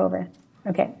just jump over.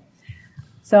 Okay.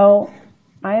 So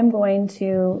I am going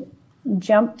to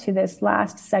jump to this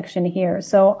last section here.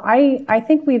 So I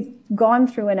think we've gone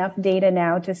through enough data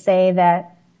now to say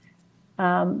that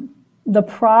the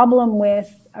problem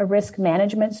with a risk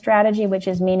management strategy, which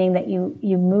is meaning that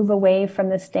you move away from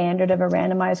the standard of a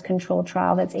randomized controlled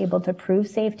trial that's able to prove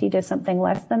safety to something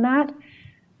less than that,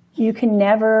 you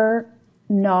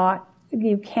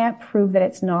can't prove that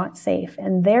it's not safe.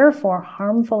 And therefore,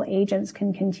 harmful agents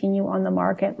can continue on the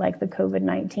market like the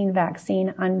COVID-19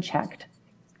 vaccine unchecked.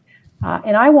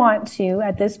 And I want to,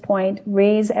 at this point,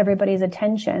 raise everybody's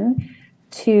attention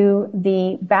to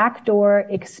the backdoor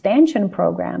expansion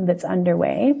program that's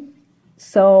underway.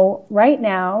 So right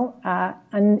now,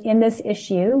 in this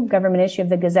issue, government issue of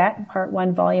the Gazette, Part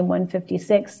 1, Volume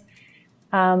 156,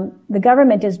 the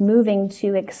government is moving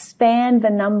to expand the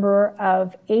number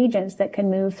of agents that can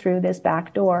move through this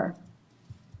backdoor.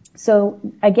 So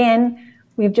again,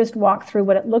 we've just walked through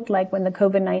what it looked like when the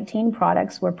COVID-19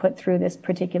 products were put through this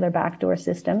particular backdoor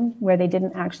system, where they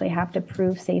didn't actually have to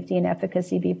prove safety and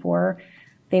efficacy before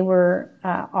they were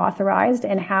authorized,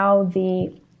 and how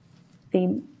the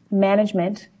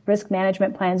risk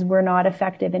management plans were not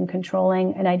effective in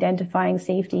controlling and identifying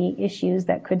safety issues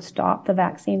that could stop the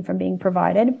vaccine from being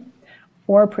provided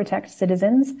or protect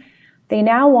citizens. They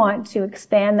now want to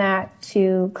expand that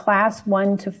to class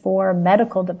 1 to 4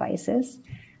 medical devices.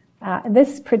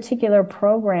 This particular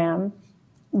program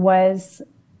was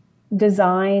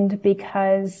designed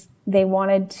because they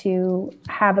wanted to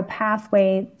have a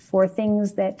pathway for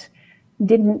things that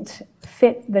didn't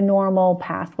fit the normal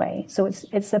pathway. So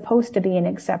it's supposed to be an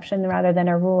exception rather than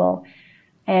a rule.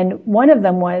 And one of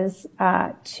them was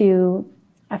to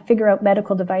figure out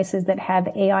medical devices that have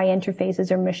AI interfaces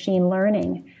or machine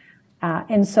learning.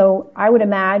 And so I would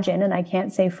imagine, and I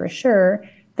can't say for sure,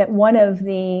 that one of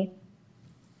the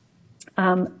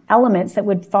elements that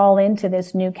would fall into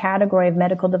this new category of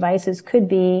medical devices could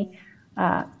be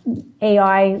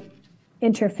AI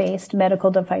interfaced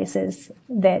medical devices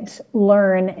that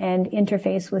learn and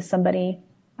interface with somebody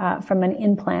from an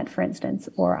implant, for instance.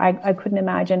 Or I couldn't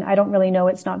imagine, I don't really know,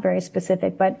 it's not very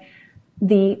specific, but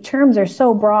the terms are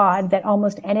so broad that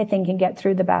almost anything can get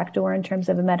through the back door in terms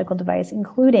of a medical device,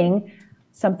 including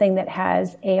something that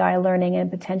has AI learning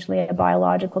and potentially a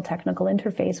biological technical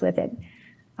interface with it.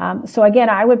 So again,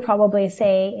 I would probably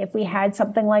say if we had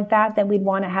something like that, then we'd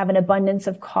want to have an abundance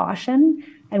of caution,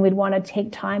 and we'd want to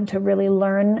take time to really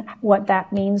learn what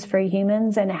that means for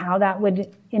humans and how that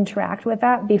would interact with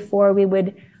that before we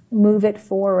would move it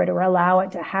forward or allow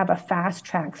it to have a fast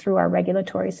track through our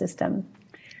regulatory system.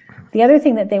 The other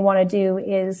thing that they want to do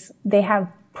is they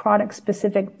have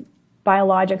product-specific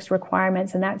biologics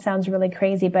requirements, and that sounds really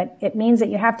crazy, but it means that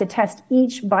you have to test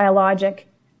each biologic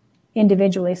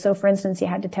individually. So for instance, you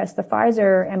had to test the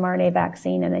Pfizer mRNA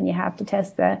vaccine, and then you have to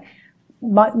test the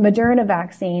Moderna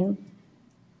vaccine.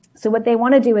 So what they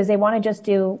want to do is they want to just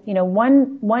do,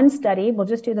 one study. We'll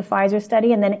just do the Pfizer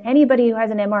study, and then anybody who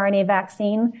has an mRNA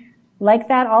vaccine like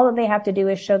that, all that they have to do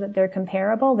is show that they're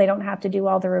comparable. They don't have to do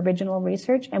all their original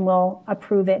research, and we'll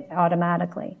approve it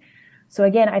automatically. So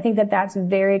again, I think that that's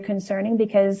very concerning,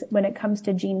 because when it comes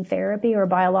to gene therapy or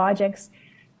biologics,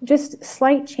 just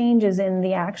slight changes in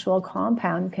the actual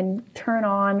compound can turn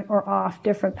on or off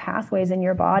different pathways in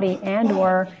your body and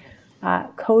or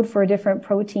code for different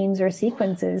proteins or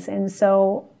sequences. And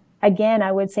so again,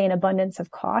 I would say an abundance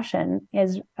of caution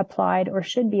is applied or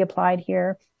should be applied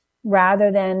here,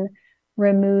 rather than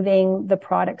removing the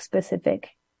product-specific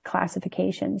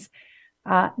classifications.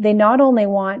 They not only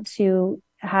want to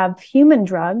have human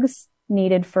drugs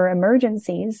needed for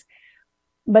emergencies,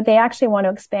 but they actually want to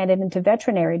expand it into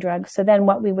veterinary drugs. So then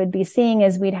what we would be seeing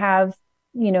is we'd have,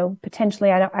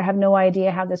 potentially, I have no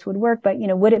idea how this would work, but,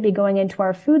 would it be going into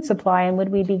our food supply, and would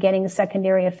we be getting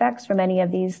secondary effects from any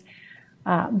of these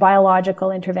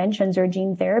biological interventions or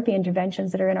gene therapy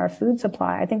interventions that are in our food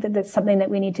supply? I think that that's something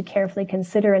that we need to carefully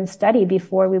consider and study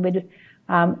before we would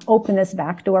open this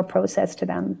backdoor process to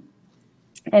them.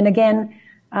 And again,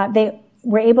 they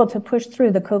were able to push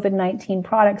through the COVID-19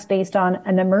 products based on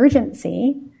an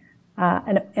emergency,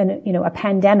 a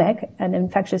pandemic, an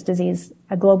infectious disease,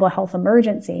 a global health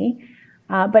emergency.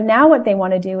 But now what they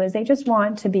want to do is they just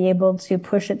want to be able to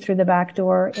push it through the back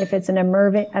door if it's an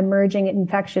emerging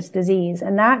infectious disease.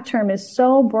 And that term is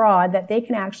so broad that they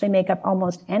can actually make up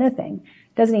almost anything.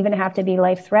 It doesn't even have to be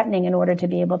life-threatening in order to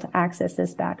be able to access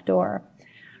this back door.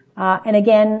 And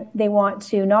again, they want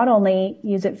to not only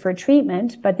use it for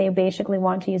treatment, but they basically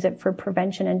want to use it for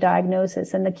prevention and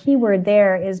diagnosis. And the key word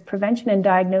there is prevention and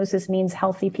diagnosis means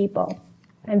healthy people.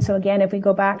 And so again, if we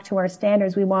go back to our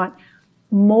standards, we want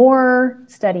more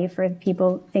study for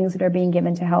things that are being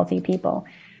given to healthy people.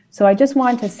 So I just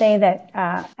want to say that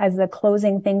as the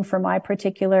closing thing for my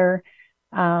particular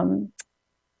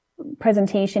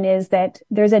presentation is that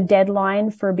there's a deadline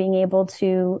for being able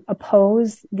to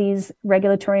oppose these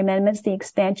regulatory amendments, the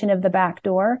expansion of the back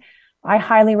door. I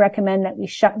highly recommend that we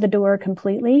shut the door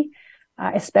completely,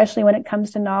 especially when it comes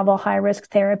to novel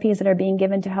high-risk therapies that are being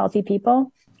given to healthy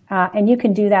people. And you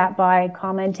can do that by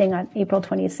commenting on April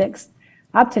 26th,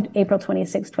 up to April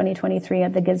 26, 2023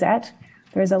 at the Gazette.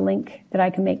 There's a link that I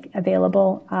can make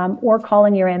available, or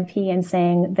calling your MP and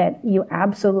saying that you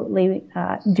absolutely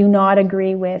do not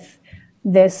agree with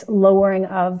this lowering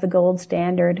of the gold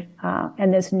standard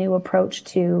and this new approach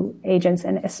to agents,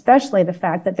 and especially the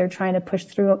fact that they're trying to push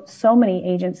through so many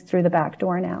agents through the back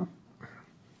door now.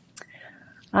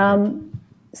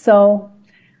 So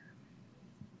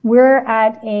we're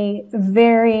at a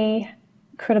very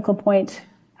critical point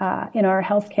in our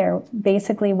healthcare.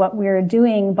 Basically, what we're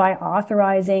doing by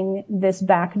authorizing this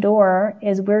back door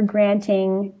is when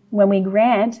we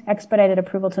grant expedited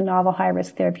approval to novel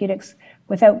high-risk therapeutics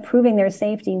without proving their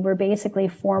safety, we're basically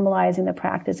formalizing the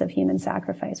practice of human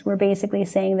sacrifice. We're basically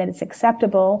saying that it's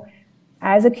acceptable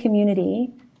as a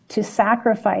community to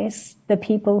sacrifice the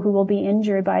people who will be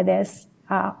injured by this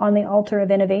on the altar of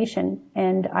innovation.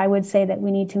 And I would say that we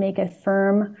need to make a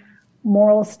firm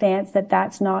moral stance that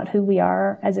that's not who we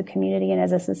are as a community and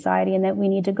as a society, and that we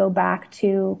need to go back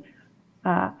to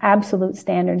absolute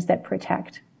standards that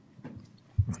protect.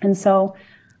 And so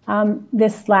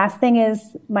this last thing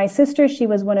is my sister. She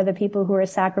was one of the people who were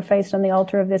sacrificed on the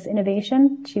altar of this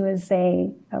innovation. She was a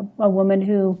woman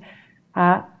who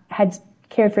had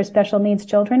cared for special needs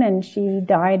children, and she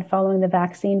died following the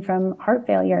vaccine from heart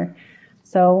failure.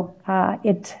 So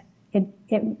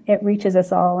it reaches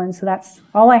us all. And so that's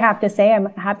all I have to say. I'm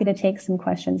happy to take some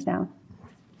questions now.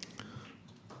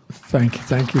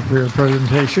 Thank you for your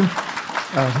presentation.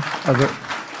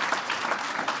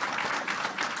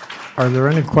 Are there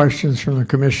any questions from the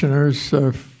commissioners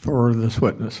for this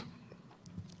witness?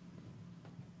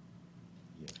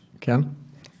 Ken?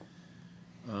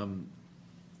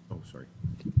 Sorry.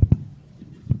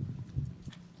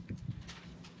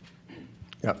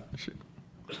 Yeah.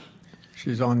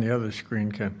 She's on the other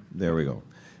screen, Ken. There we go.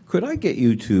 Could I get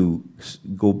you to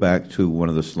go back to one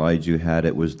of the slides you had?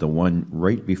 It was the one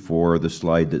right before the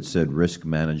slide that said risk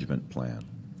management plan.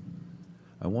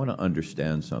 I want to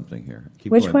understand something here.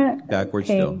 Keep Which going. one? Backwards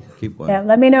Okay. still. Keep going. Yeah,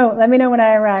 let me know when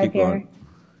I arrive Keep here. going.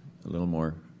 A little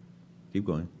more. Keep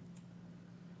going.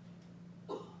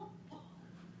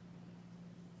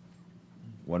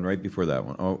 One right before that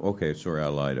one. Oh, okay. Sorry, I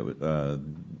lied. It was,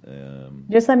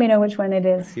 Just let me know which one it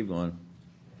is. keep going.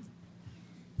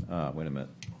 Wait a minute.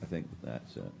 I think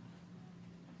that's it.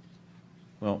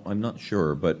 Well, I'm not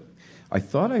sure, but I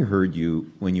thought I heard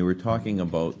you when you were talking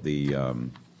about the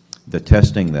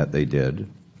testing that they did,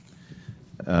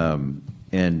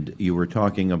 and you were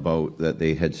talking about that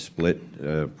they had split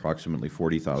approximately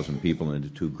 40,000 people into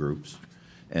two groups,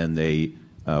 and they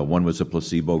one was a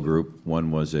placebo group,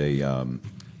 one was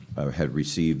had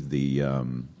received the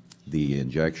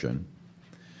injection.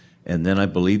 And then I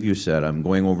believe you said, I'm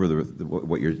going over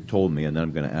what you told me, and then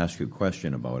I'm going to ask you a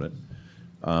question about it.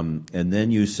 And then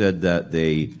you said that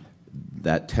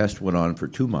that test went on for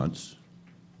 2 months,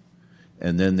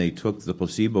 and then they took the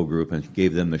placebo group and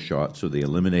gave them the shot, so they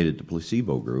eliminated the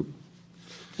placebo group.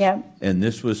 Yeah. And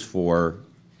this was for,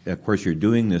 of course, you're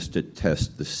doing this to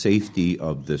test the safety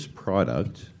of this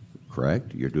product,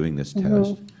 correct? You're doing this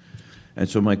test. And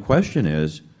so my question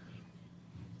is,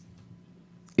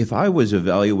 if I was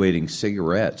evaluating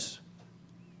cigarettes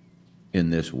in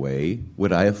this way,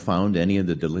 would I have found any of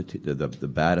the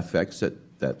bad effects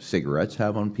that cigarettes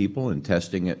have on people in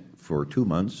testing it for 2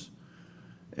 months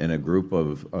in a group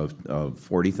of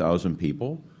 40,000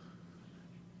 people?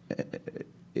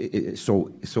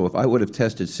 So if I would have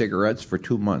tested cigarettes for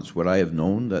 2 months, would I have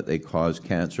known that they cause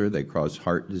cancer, they cause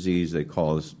heart disease, they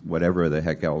cause whatever the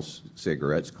heck else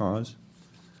cigarettes cause?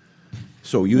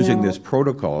 So using this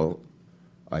protocol,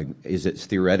 is it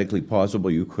theoretically possible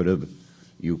you could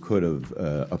have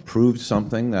approved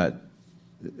something that,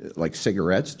 like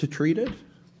cigarettes, to treat it?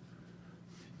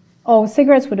 Oh,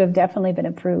 cigarettes would have definitely been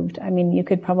approved. I mean, you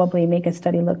could probably make a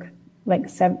study look like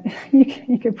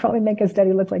you could probably make a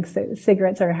study look like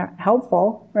cigarettes are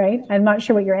helpful, right? I'm not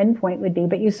sure what your endpoint would be,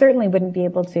 but you certainly wouldn't be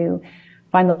able to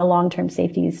find the long-term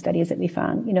safety studies that we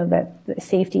found. You know, the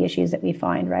safety issues that we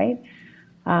find, right,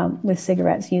 with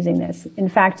cigarettes using this. In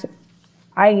fact,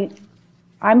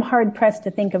 I'm hard-pressed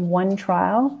to think of one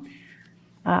trial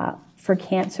for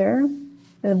cancer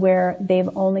where they've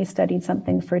only studied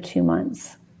something for 2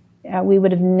 months. We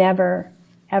would have never,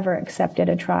 ever accepted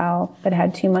a trial that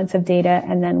had 2 months of data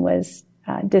and then was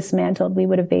dismantled. We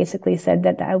would have basically said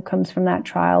that the outcomes from that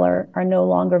trial are no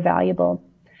longer valuable,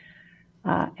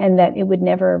 and that it would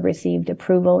never have received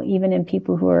approval, even in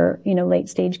people who are,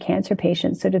 late-stage cancer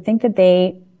patients. So to think that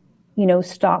they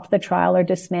stopped the trial or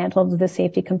dismantled the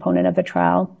safety component of the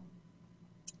trial,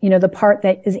 the part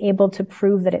that is able to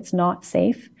prove that it's not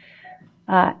safe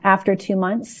after 2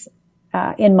 months,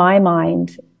 in my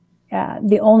mind,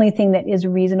 the only thing that is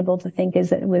reasonable to think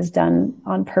is that it was done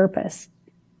on purpose,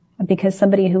 because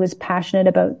somebody who is passionate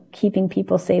about keeping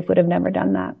people safe would have never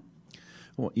done that.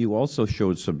 Well, you also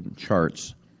showed some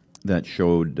charts that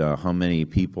showed how many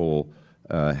people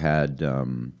had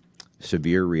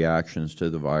severe reactions to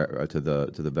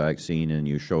the vaccine, and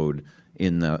you showed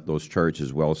in those charts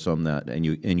as well some that, and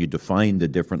you defined the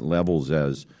different levels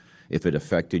as if it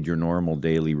affected your normal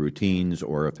daily routines,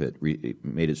 or if it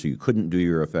made it so you couldn't do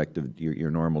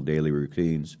your normal daily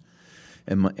routines,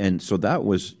 and so that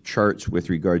was charts with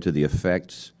regard to the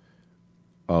effects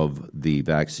of the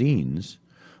vaccines.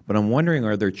 But I'm wondering,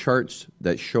 are there charts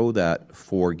that show that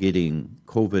for getting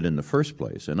COVID in the first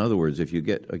place? In other words, if you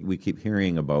we keep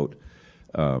hearing about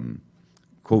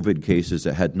COVID cases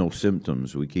that had no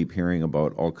symptoms. We keep hearing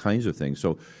about all kinds of things.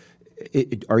 So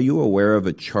are you aware of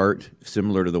a chart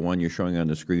similar to the one you're showing on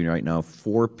the screen right now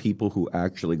for people who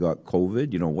actually got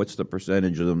COVID? What's the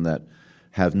percentage of them that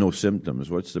have no symptoms?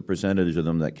 What's the percentage of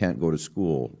them that can't go to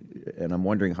school? And I'm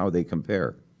wondering how they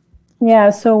compare. Yeah,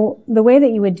 so the way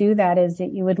that you would do that is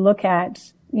that you would look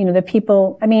at, the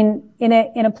people, in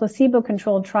a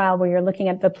placebo-controlled trial where you're looking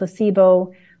at the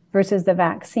placebo versus the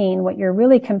vaccine, what you're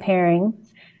really comparing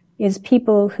is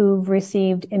people who've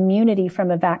received immunity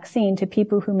from a vaccine to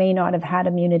people who may not have had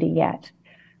immunity yet.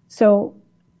 So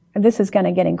this is going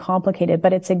to get complicated,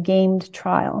 but it's a gamed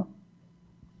trial.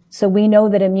 So we know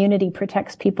that immunity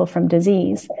protects people from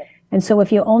disease. And so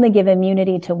if you only give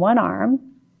immunity to one arm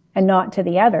and not to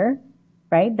the other,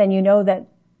 right, then you know that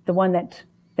the one that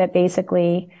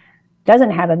basically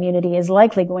doesn't have immunity is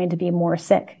likely going to be more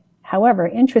sick. However,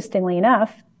 interestingly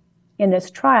enough, in this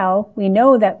trial, we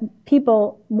know that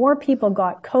more people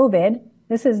got COVID.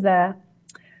 This is the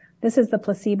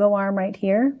placebo arm right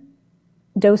here.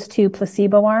 dose 2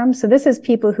 placebo arm. So this is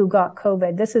people who got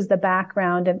COVID. This is the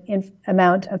background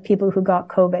amount of people who got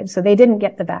COVID. So they didn't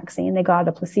get the vaccine. They got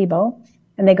a placebo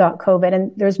and they got COVID.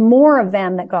 And there's more of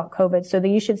them that got COVID. So that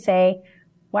you should say,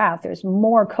 wow, if there's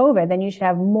more COVID, then you should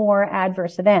have more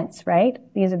adverse events, right?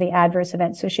 These are the adverse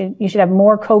events. So you should have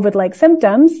more COVID-like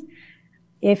symptoms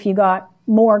if you got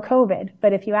more COVID.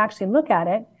 But if you actually look at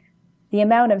it, the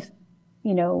amount of,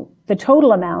 the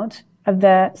total amount of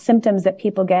the symptoms that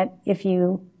people get if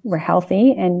you were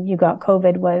healthy and you got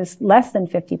COVID was less than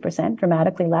 50%,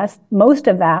 dramatically less. Most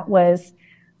of that was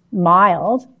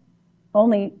mild.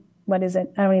 Only, what is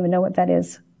it? I don't even know what that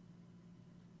is.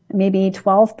 Maybe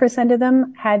 12% of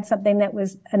them had something that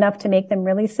was enough to make them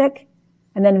really sick.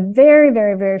 And then very,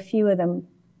 very, very few of them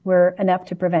were enough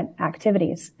to prevent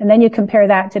activities. And then you compare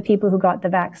that to people who got the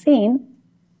vaccine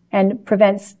and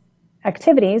prevents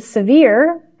activities,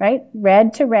 severe, right?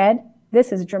 Red to red,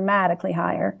 this is dramatically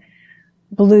higher.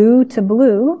 Blue to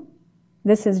blue,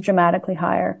 this is dramatically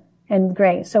higher, and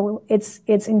gray. So it's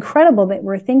incredible that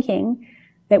we're thinking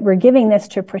that we're giving this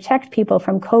to protect people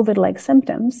from COVID-like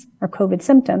symptoms or COVID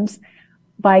symptoms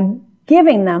by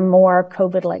giving them more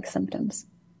COVID-like symptoms.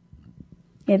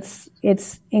 It's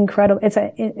incredible.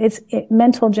 It's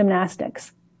mental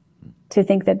gymnastics to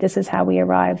think that this is how we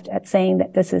arrived at saying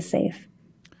that this is safe,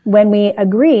 when we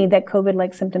agree that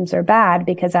COVID-like symptoms are bad,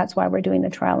 because that's why we're doing the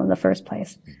trial in the first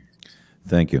place.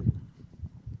 Thank you.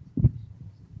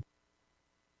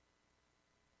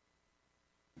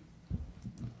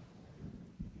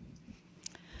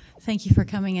 Thank you for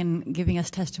coming and giving us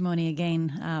testimony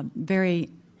again. Very,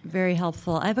 very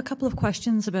helpful. I have a couple of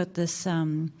questions about this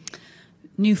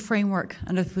new framework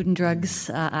under the Food and Drugs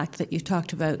Act that you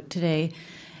talked about today,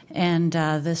 and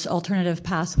this alternative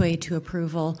pathway to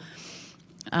approval.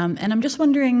 And I'm just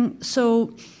wondering,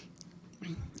 so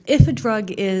if a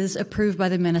drug is approved by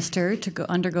the minister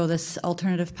to undergo this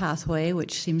alternative pathway,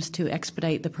 which seems to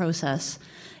expedite the process,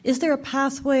 is there a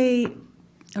pathway,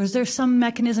 or is there some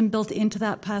mechanism built into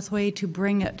that pathway to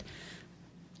bring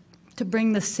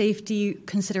the safety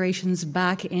considerations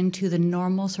back into the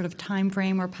normal sort of time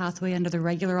frame or pathway under the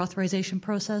regular authorization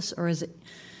process, or is it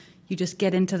you just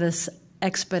get into this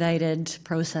expedited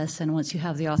process, and once you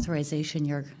have the authorization,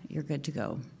 you're good to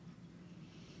go?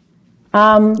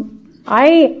 I'm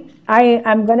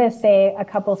going to say a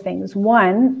couple things.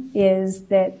 One is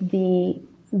that the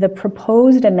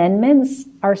proposed amendments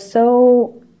are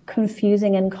so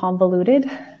confusing and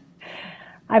convoluted.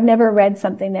 I've never read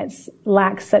something that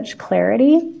lacks such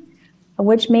clarity,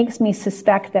 which makes me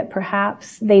suspect that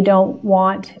perhaps they don't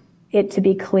want it to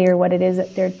be clear what it is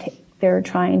that they're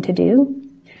trying to do.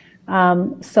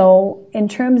 So in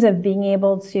terms of being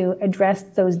able to address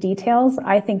those details,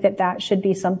 I think that should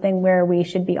be something where we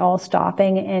should be all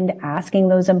stopping and asking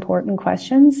those important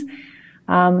questions.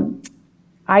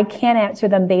 I can't answer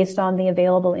them based on the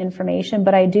available information,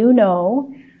 but I do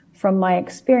know from my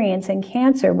experience in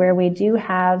cancer, where we do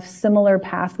have similar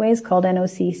pathways called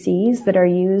NOCCs that are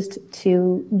used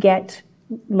to get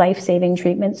life-saving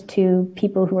treatments to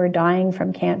people who are dying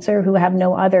from cancer who have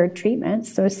no other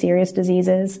treatments, so serious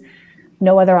diseases,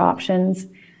 no other options,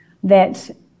 that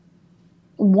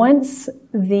once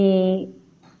the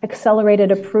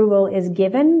accelerated approval is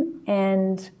given,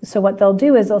 and so what they'll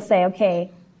do is they'll say, okay,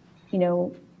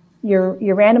 your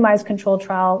randomized control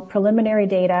trial, preliminary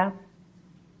data,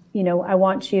 I'm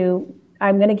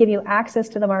going to give you access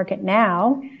to the market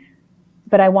now,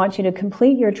 but I want you to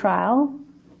complete your trial,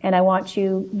 and I want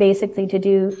you basically to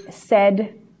do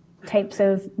said types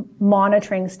of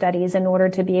monitoring studies in order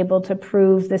to be able to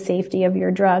prove the safety of your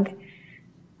drug.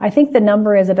 I think the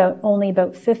number is only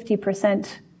about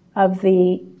 50% of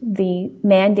the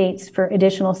mandates for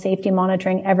additional safety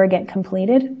monitoring ever get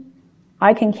completed.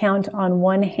 I can count on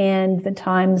one hand the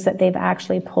times that they've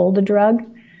actually pulled a drug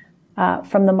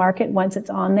from the market once it's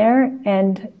on there.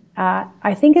 And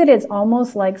I think it is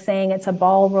almost like saying it's a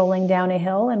ball rolling down a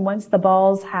hill, and once the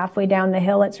ball's halfway down the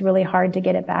hill, it's really hard to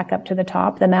get it back up to the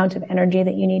top. The amount of energy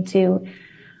that you need to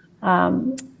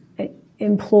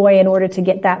employ in order to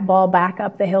get that ball back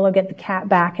up the hill, or get the cat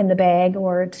back in the bag,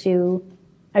 or to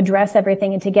address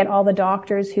everything, and to get all the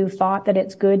doctors who thought that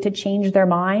it's good to change their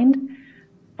mind,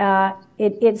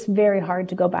 it's very hard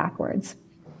to go backwards.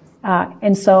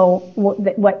 And so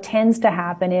what tends to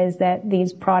happen is that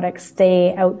these products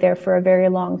stay out there for a very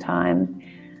long time.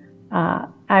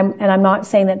 I'm not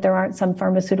saying that there aren't some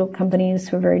pharmaceutical companies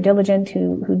who are very diligent,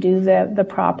 who do the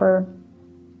proper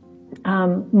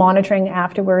monitoring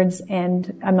afterwards.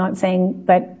 And I'm not saying,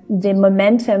 but the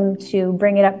momentum to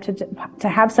bring it up to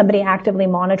have somebody actively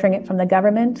monitoring it from the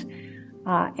government,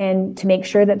 and to make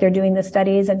sure that they're doing the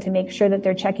studies and to make sure that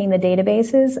they're checking the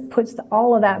databases puts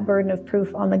all of that burden of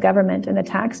proof on the government and the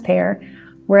taxpayer,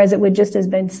 whereas it would just have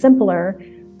been simpler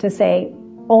to say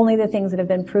only the things that have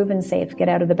been proven safe get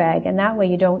out of the bag. And that way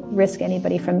you don't risk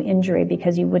anybody from injury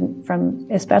because you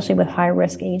wouldn't especially with high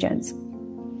risk agents.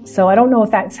 So I don't know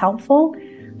if that's helpful.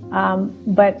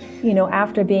 But,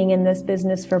 after being in this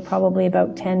business for probably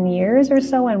about 10 years or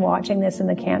so and watching this in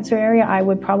the cancer area, I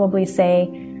would probably say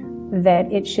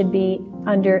that it should be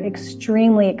under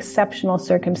extremely exceptional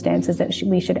circumstances that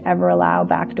we should ever allow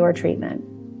backdoor treatment.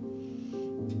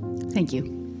 Thank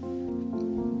you.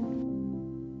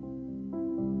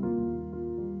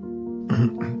 Okay.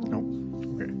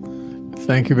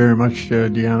 Thank you very much,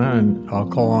 Deanna, and I'll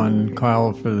call on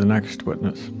Kyle for the next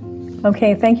witness.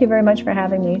 Okay, thank you very much for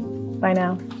having me. Bye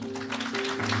now.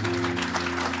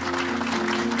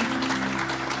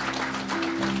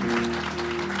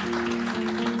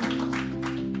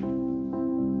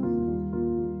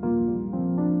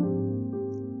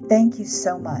 Thank you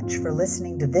so much for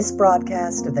listening to this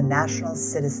broadcast of the National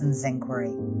Citizens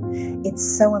Inquiry. It's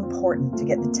so important to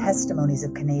get the testimonies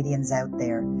of Canadians out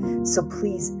there, so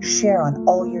please share on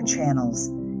all your channels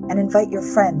and invite your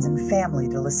friends and family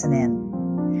to listen in.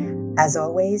 As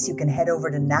always, you can head over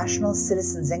to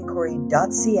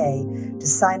nationalcitizensinquiry.ca to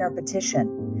sign our petition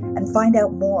and find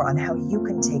out more on how you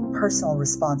can take personal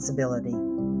responsibility.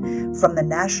 From the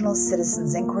National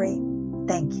Citizens Inquiry,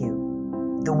 thank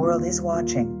you. The world is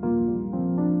watching.